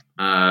surname,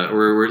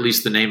 or at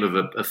least the name of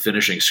a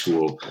finishing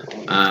school.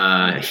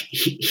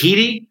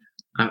 Heaty.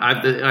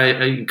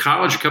 In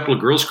college, a couple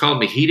of girls called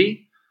me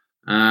Heaty.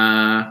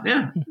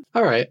 Yeah.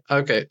 All right.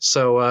 Okay.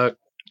 So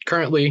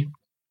currently,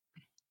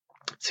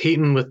 it's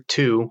Heaton with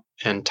 2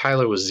 and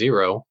Tyler with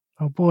 0.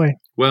 Oh boy.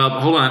 Well,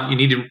 hold on. You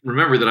need to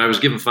remember that I was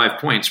given 5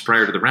 points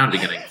prior to the round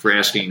beginning for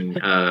asking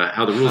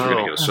how the rules were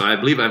going to go. So I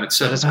believe I'm at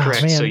 7. That is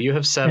correct. So you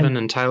have 7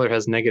 and Tyler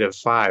has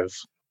 -5.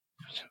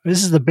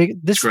 This is the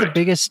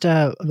biggest,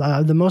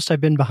 the most I've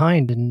been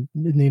behind in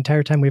the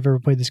entire time we've ever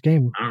played this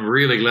game. I'm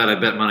really glad I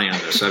bet money on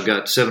this. I've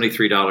got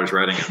 $73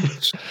 riding on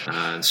this,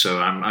 so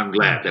I'm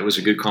glad. That was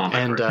a good call.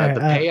 And the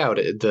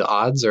payout, the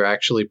odds are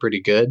actually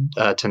pretty good.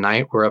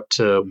 Tonight we're up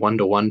to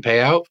 1-to-1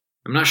 payout.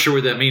 I'm not sure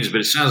what that means,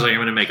 but it sounds like I'm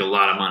going to make a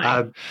lot of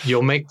money.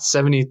 You'll make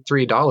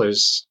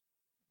 $73.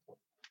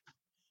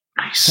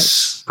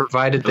 Nice,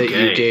 provided that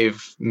you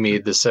gave me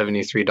the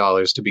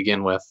 $73 to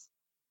begin with.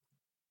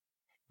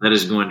 That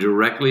is going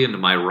directly into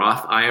my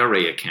Roth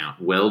IRA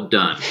account. Well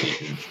done.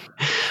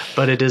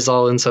 But it is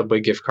all in Subway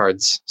gift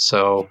cards,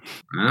 so...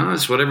 Well,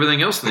 that's what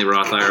everything else in the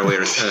Roth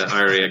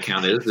IRA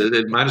account is.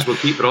 It might as well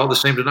keep it all the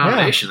same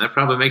denomination. Yeah. That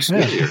probably makes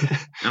it easier.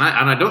 And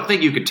I don't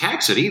think you can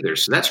tax it either,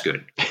 so that's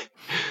good.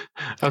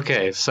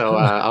 Okay, so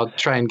I'll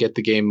try and get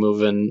the game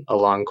moving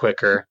along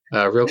quicker.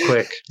 Real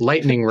quick,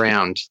 lightning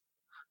round.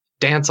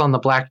 Dance on the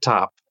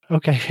blacktop.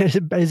 Okay,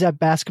 is that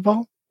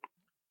basketball?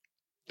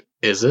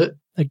 Is it?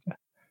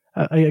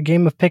 A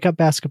game of pickup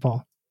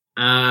basketball.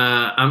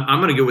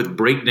 I'm going to go with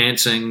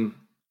breakdancing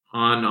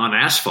on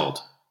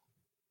asphalt.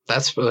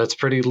 That's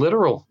pretty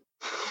literal.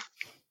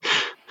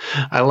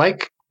 I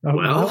like.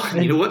 Well,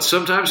 you know what?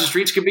 Sometimes the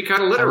streets can be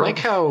kind of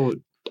literal.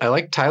 I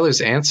like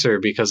Tyler's answer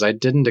because I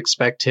didn't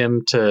expect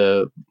him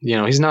to.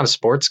 He's not a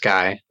sports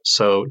guy,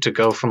 so to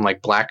go from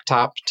like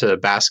blacktop to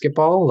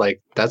basketball, like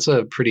that's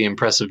a pretty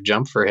impressive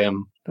jump for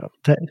him.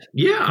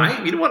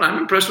 Yeah, you know what? I'm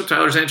impressed with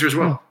Tyler's answer as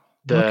well.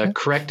 The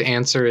correct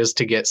answer is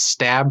to get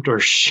stabbed or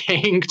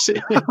shanked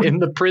in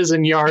the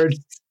prison yard.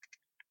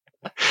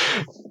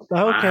 Okay.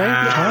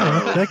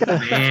 Wow.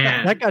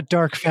 That got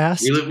dark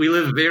fast. We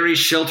live very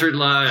sheltered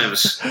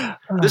lives.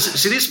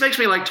 This makes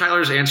me like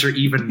Tyler's answer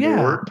even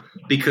more,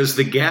 because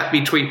the gap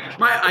between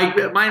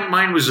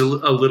mine was a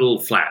little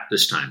flat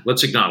this time.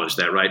 Let's acknowledge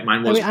that, right?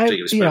 Mine wasn't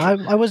particularly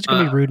special. I wasn't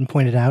going to be rude and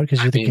point it out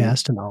because you're the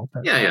guest and all.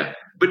 But. Yeah.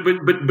 But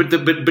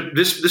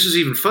this is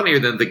even funnier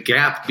than the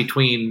gap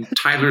between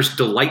Tyler's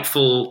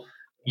delightful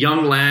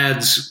young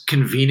lads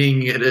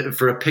convening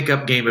for a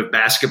pickup game of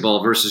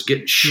basketball versus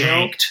getting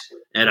shanked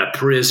at a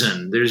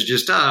prison. There's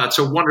just it's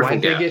a wonderful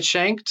gap. Why'd they get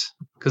shanked?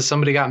 Because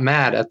somebody got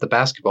mad at the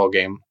basketball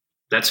game.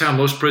 That's how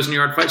most prison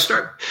yard fights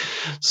start.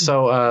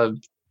 So I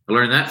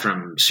learned that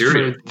from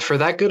Syria. For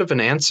that good of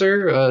an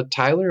answer,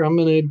 Tyler, I'm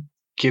going to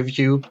give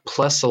you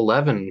plus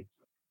 11.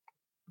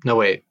 No,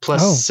 wait,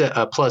 plus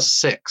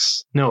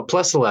 6. No,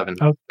 plus 11,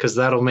 because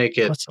that'll make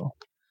it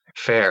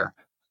fair.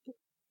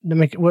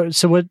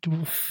 So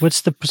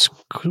what's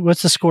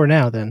the score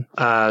now then?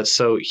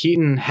 So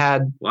Heaton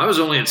had. Well, I was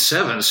only at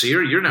 7, so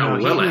you're now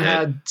well Heaton ahead.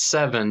 Had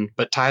 7,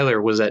 but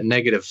Tyler was at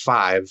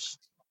 -5.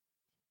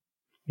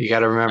 You got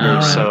to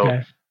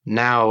remember.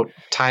 Now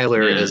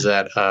Tyler is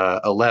at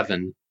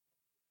 11.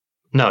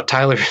 No,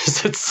 Tyler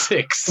is at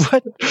 6.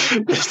 What?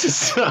 This is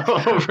so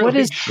what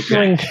is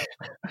going?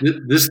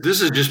 This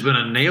has just been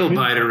a nail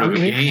biter of a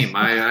game.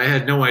 I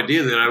had no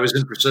idea that I was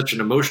in for such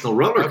an emotional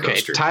roller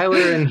coaster. Okay,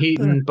 Tyler and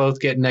Heaton both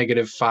get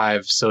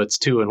 -5, so it's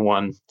 2 and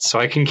 1. So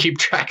I can keep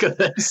track of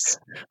this.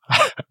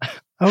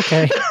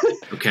 Okay.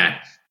 Okay.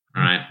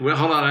 All right. Well,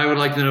 hold on. I would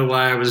like to know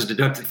why I was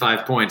deducted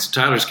 5 points.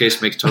 Tyler's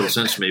case makes total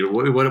sense to me.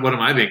 But what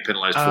am I being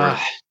penalized for?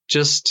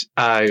 Just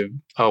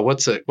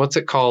what's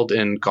it called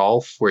in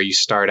golf where you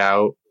start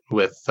out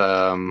with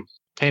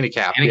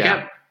handicap?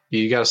 Yeah,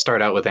 you got to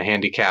start out with a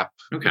handicap.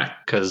 Okay,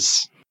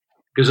 because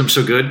I'm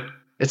so good.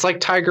 It's like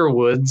Tiger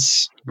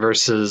Woods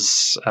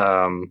versus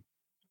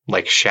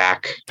like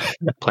Shaq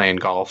playing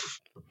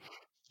golf.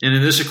 And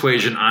in this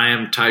equation, I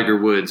am Tiger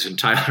Woods and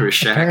Tyler is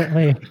Shaq.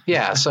 Apparently.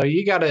 Yeah, so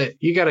you gotta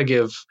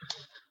give.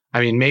 I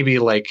mean, maybe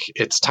like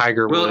it's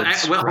Tiger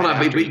Woods. Well, hold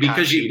on,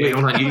 because you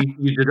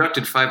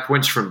deducted 5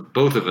 points from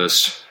both of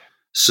us,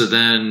 so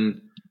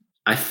then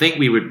I think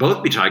we would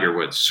both be Tiger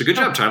Woods. So good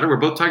job, Tyler. We're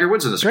both Tiger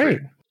Woods in this. Great.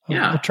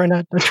 Yeah. I try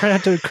not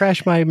to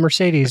crash my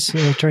Mercedes.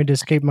 Trying to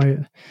escape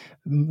my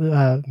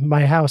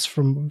house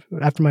from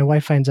after my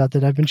wife finds out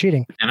that I've been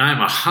cheating. And I'm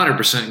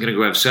 100% going to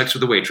go have sex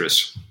with a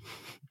waitress.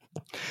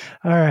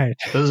 All right.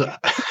 Those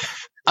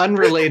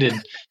unrelated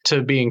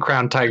to being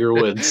crowned Tiger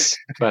Woods,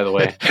 by the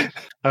way.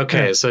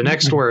 Okay, so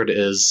next word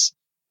is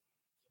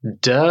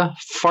de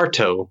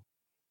farto.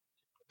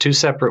 2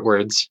 separate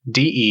words,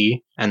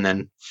 DE, and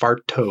then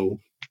farto,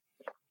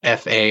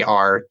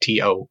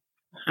 FARTO.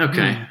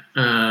 Okay.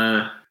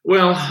 So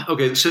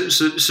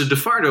de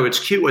farto, it's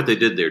cute what they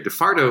did there. De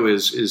farto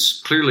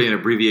is clearly an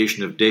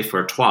abbreviation of de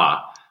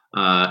fartois,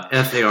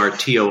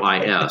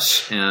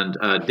 FARTOIS, and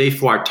de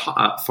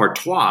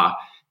fartois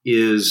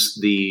is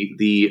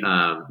the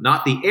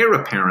not the heir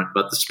apparent,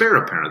 but the spare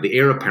apparent. The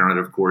heir apparent,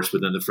 of course,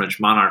 within the French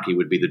monarchy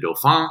would be the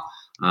Dauphin.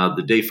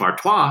 The de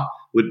fartois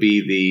would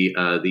be the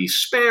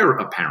spare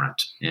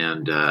apparent,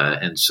 and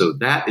so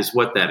that is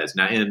what that is.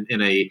 Now,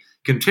 in a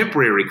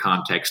contemporary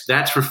context,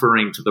 that's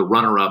referring to the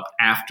runner-up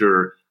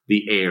after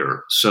the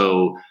heir.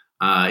 So,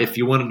 if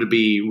you wanted to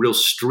be real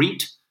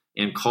street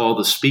and call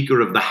the Speaker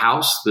of the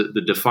House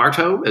the de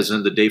farto, as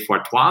in the de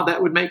fartois,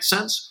 that would make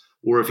sense.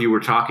 Or if you were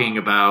talking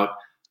about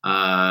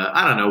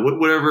I don't know,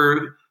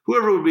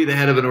 whoever would be the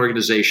head of an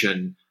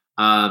organization,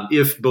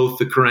 if both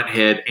the current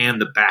head and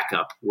the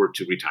backup were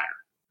to retire.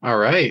 All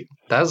right,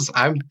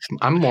 I'm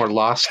more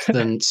lost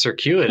than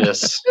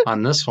circuitous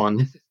on this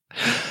one.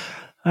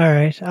 All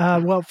right.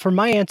 Well, for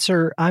my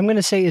answer, I'm going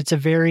to say it's a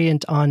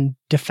variant on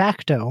de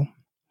facto,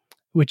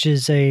 which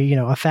is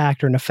a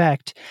fact or an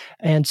effect,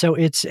 and so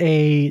it's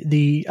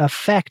the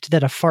effect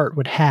that a fart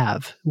would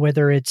have,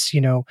 whether it's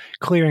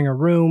clearing a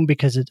room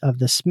because of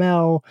the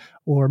smell,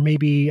 or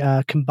maybe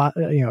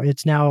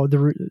it's now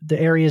the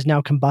area is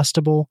now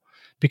combustible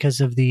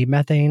because of the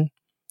methane.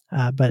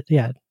 But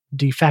yeah,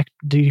 de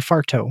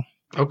farto.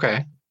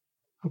 Okay.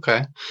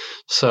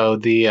 So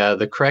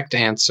the correct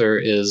answer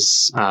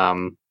is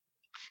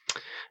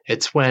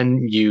it's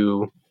when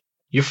you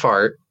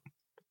fart.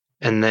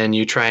 And then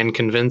you try and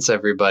convince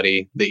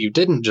everybody that you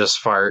didn't just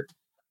fart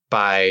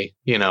by,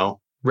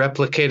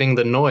 replicating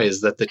the noise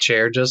that the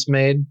chair just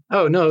made.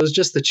 Oh, no, it was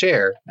just the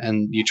chair.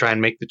 And you try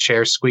and make the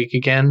chair squeak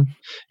again,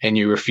 and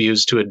you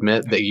refuse to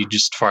admit that you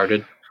just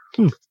farted.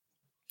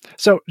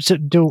 So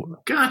do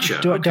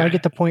I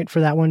get the point for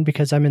that one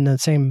because I'm in the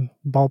same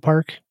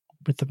ballpark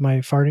with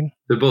my farting?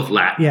 They're both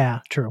Latin. Yeah,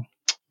 true.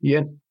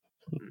 Yeah.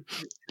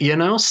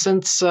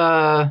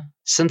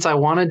 Since I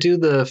want to do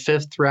the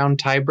 5th round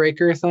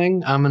tiebreaker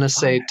thing, I'm going to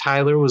say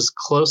Tyler was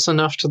close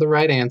enough to the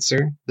right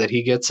answer that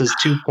he gets his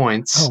 2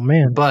 points. Oh,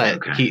 man.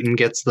 But Heaton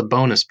gets the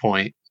bonus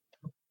point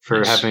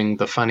for having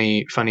the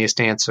funniest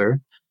answer.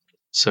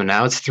 So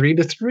now it's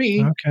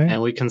 3-3, Okay.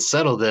 and we can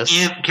settle this.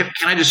 And can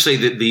I just say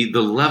that the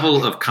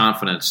level of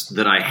confidence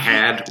that I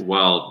had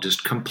while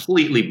just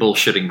completely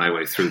bullshitting my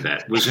way through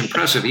that was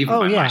impressive, even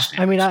by my standards.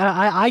 I mean,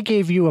 I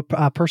gave you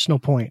a personal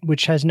point,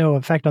 which has no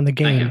effect on the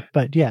game.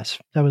 But yes,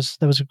 that was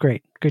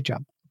great. Good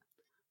job.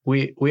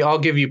 We all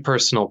give you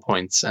personal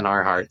points in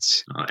our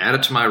hearts. I'll add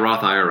it to my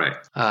Roth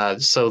IRA.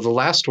 So the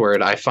last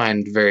word I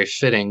find very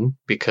fitting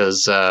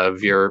because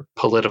of your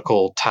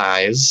political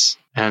ties.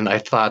 And I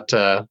thought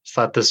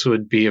this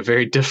would be a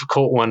very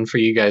difficult one for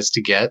you guys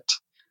to get.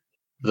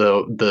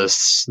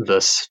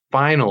 The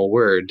final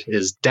word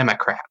is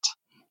Democrat.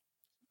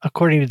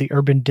 According to the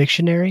Urban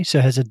Dictionary, so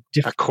it has a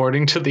different.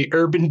 According to the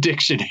Urban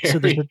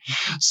Dictionary.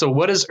 So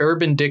what does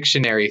Urban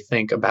Dictionary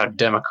think about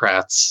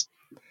Democrats?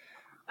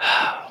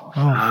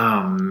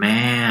 Oh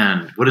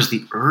man, what does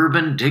the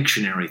Urban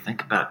Dictionary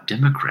think about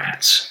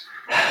Democrats?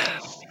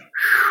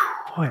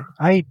 Boy,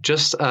 I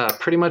just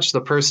pretty much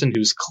the person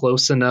who's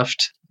close enough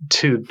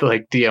to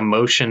like the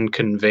emotion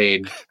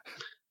conveyed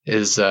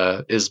is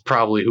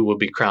probably who will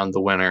be crowned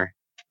the winner.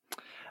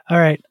 All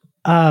right.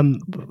 I'm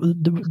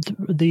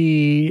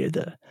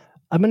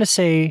going to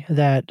say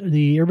that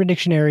the Urban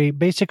Dictionary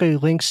basically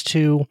links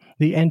to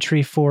the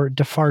entry for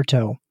de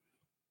facto,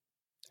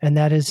 and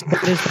that is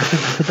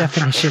the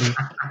definition.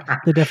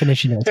 The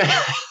definition is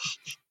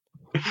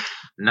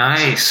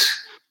nice.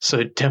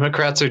 So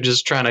Democrats are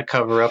just trying to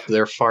cover up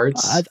their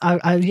farts.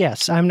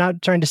 Yes, I'm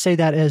not trying to say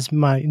that as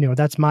my,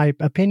 that's my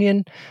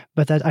opinion,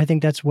 but I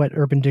think that's what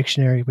Urban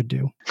Dictionary would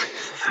do.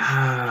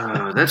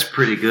 Oh, that's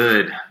pretty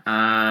good.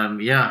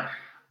 Yeah,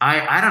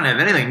 I don't have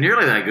anything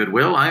nearly that good,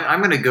 Will. I'm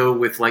going to go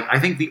with I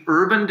think the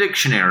Urban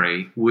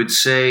Dictionary would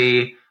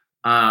say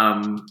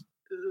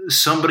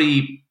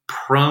somebody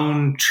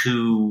prone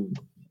to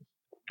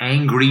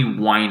angry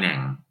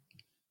whining.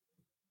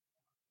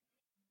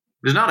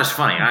 It's not as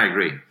funny. I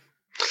agree.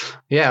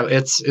 Yeah,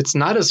 it's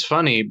not as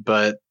funny,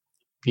 but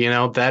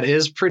that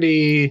is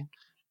pretty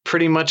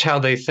much how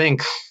they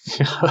think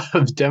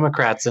of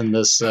Democrats in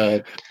this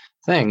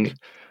thing.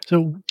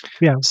 So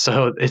yeah,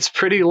 so it's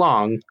pretty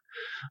long,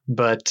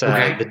 but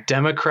the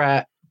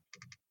Democrat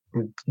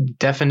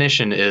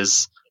definition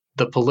is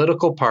the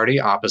political party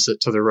opposite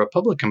to the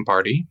Republican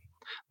Party.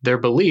 Their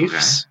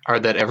beliefs are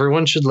that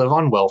everyone should live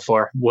on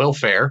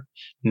welfare,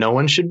 no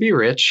one should be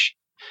rich,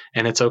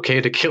 and it's okay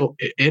to kill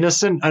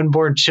innocent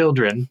unborn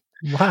children.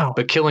 Wow.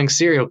 But killing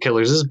serial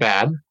killers is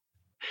bad,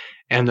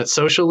 and that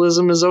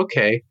socialism is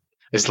okay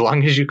as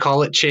long as you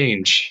call it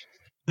change.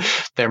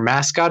 Their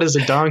mascot is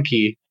a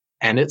donkey,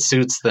 and it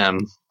suits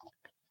them.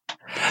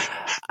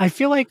 I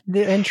feel like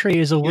the entry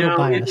is a little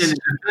biased. In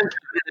the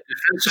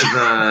defense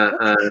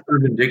of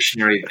Urban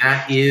Dictionary,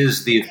 that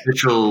is the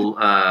official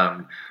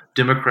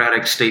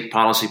Democratic state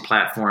policy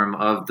platform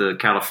of the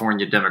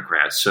California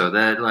Democrats. So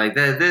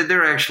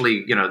they're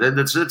actually,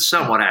 that's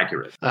somewhat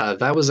accurate.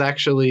 That's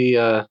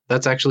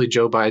actually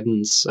Joe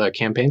Biden's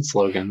campaign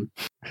slogan.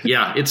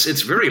 Yeah,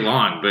 it's very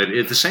long, but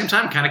at the same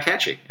time, kind of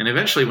catchy. And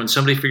eventually, when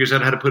somebody figures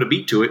out how to put a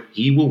beat to it,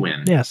 he will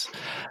win. Yes.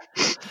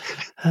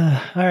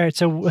 All right.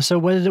 So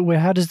what is it?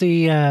 How does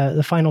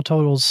the final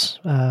totals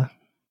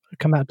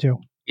come out to?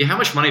 Yeah. How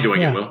much money do I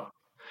get, Will?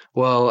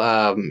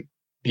 Well,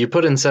 you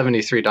put in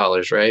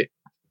 $73, right?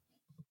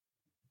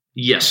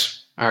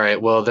 Yes. All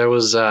right. Well, there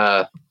was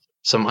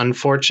some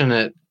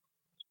unfortunate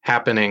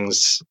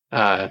happenings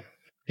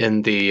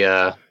in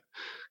the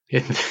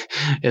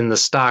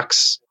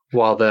stocks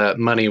while the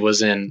money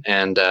was in,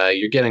 and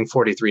you're getting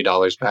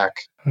 $43 back.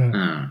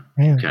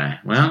 Okay.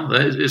 Well,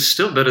 it's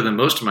still better than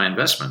most of my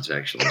investments,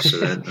 actually.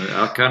 So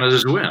I'll count it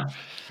as a win.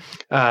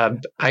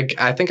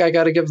 I think I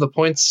got to give the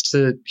points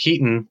to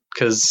Heaton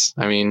because,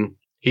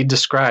 he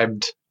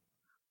described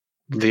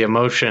the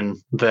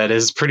emotion that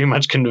is pretty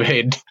much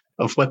conveyed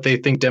of what they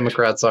think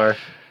Democrats are.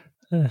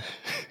 All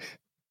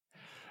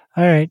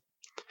right.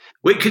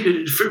 Wait,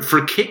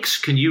 for kicks,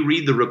 can you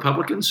read the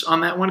Republicans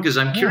on that one? Because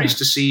I'm curious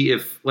to see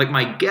if,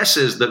 my guess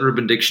is that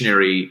Urban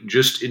Dictionary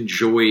just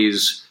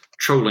enjoys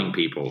trolling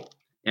people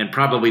and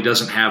probably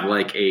doesn't have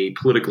a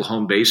political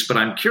home base. But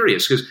I'm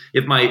curious because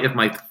if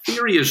my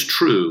theory is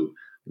true,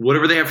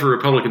 whatever they have for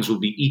Republicans will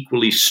be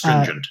equally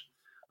stringent.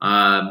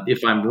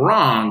 If I'm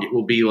wrong, it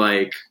will be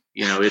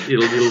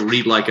it'll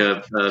read like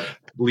a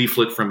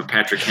leaflet from a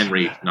Patrick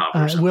Henry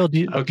novel. Will,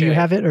 do you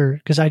have it, or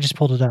because I just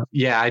pulled it up?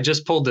 Yeah, I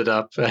just pulled it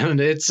up,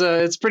 and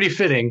it's pretty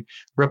fitting.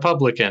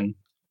 Republican,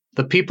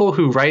 the people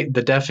who write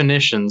the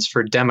definitions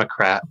for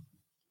Democrat.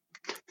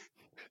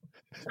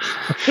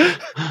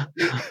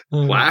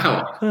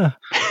 Wow.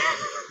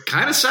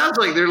 Kind of sounds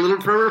like they're a little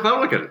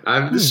pro-Republican.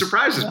 This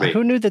surprises me.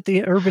 Who knew that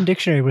the Urban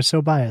Dictionary was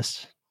so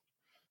biased?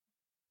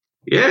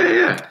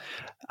 Yeah.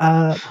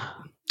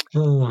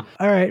 All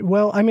right.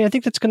 Well, I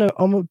think that's going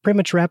to pretty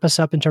much wrap us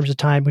up in terms of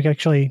time. We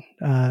actually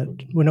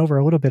went over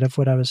a little bit of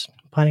what I was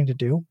planning to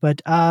do.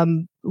 But,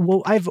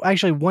 I've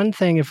actually one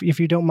thing, if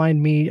you don't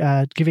mind me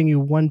giving you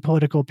one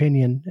political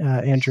opinion,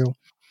 Andrew.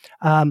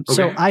 Okay.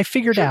 So I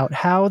figured out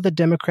how the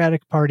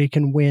Democratic Party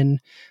can win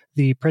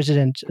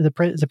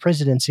the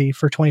presidency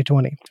for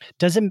 2020.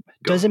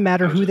 Doesn't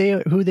matter who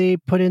they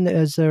put in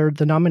as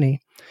the nominee.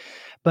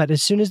 But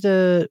as soon as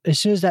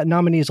that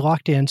nominee is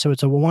locked in, so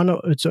it's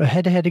a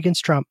head-to-head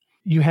against Trump,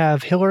 you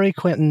have Hillary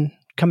Clinton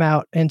come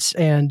out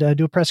and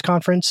do a press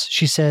conference.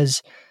 She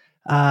says,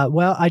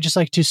 well, I just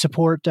like to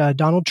support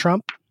Donald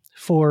Trump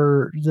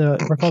for the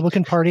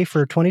Republican Party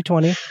for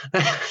 2020.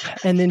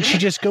 And then she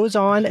just goes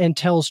on and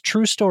tells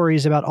true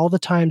stories about all the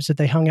times that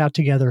they hung out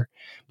together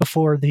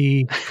before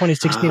the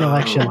 2016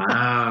 election.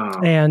 Wow.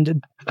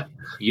 And that's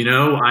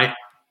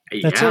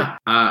it.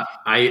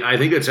 I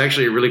think that's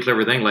actually a really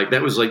clever thing. Like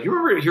that was like, you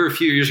remember here a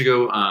few years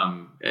ago,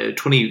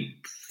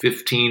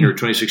 2015 or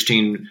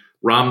 2016,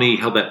 Romney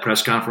held that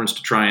press conference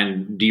to try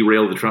and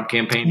derail the Trump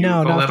campaign.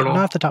 No, not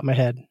off the top of my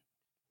head.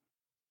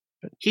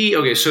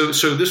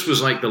 So this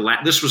was like the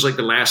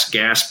last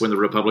gasp when the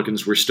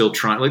Republicans were still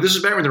trying. Like this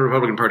is back when the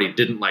Republican Party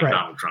didn't like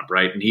Donald Trump,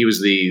 right? And he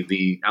was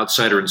the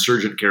outsider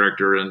insurgent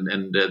character,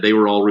 and they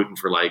were all rooting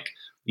for like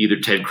either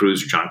Ted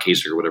Cruz or John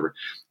Kasich or whatever.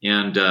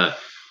 And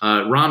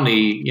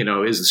Romney,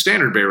 is the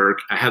standard bearer.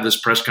 I had this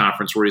press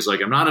conference where he's like,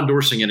 I'm not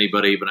endorsing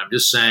anybody, but I'm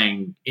just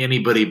saying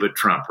anybody but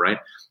Trump, right?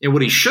 And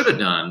what he should have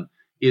done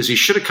is he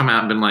should have come out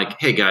and been like,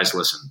 hey guys,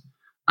 listen,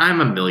 I'm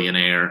a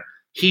millionaire.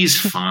 He's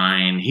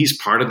fine. He's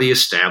part of the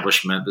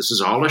establishment. This is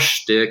all a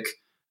shtick.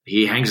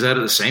 He hangs out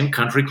at the same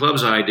country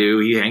clubs I do.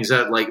 He hangs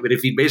out but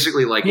if he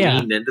basically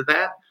leaned into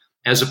that,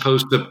 as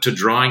opposed to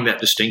drawing that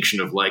distinction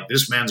of like,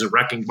 this man's a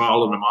wrecking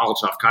ball and a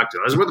Molotov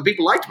cocktail. That's what the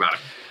people liked about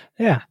him.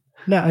 Yeah.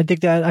 No, I think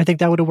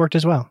that would have worked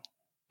as well.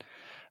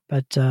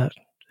 But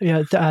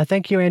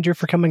thank you, Andrew,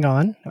 for coming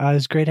on. It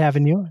was great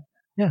having you.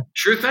 Yeah,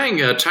 sure thing.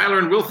 Tyler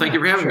and Will, thank you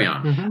for having me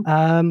on.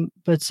 Mm-hmm.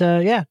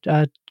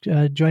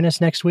 Join us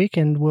next week,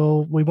 and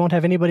we won't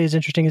have anybody as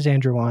interesting as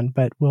Andrew on,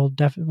 but Will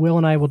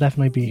and I will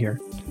definitely be here.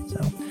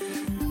 So,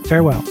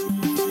 farewell.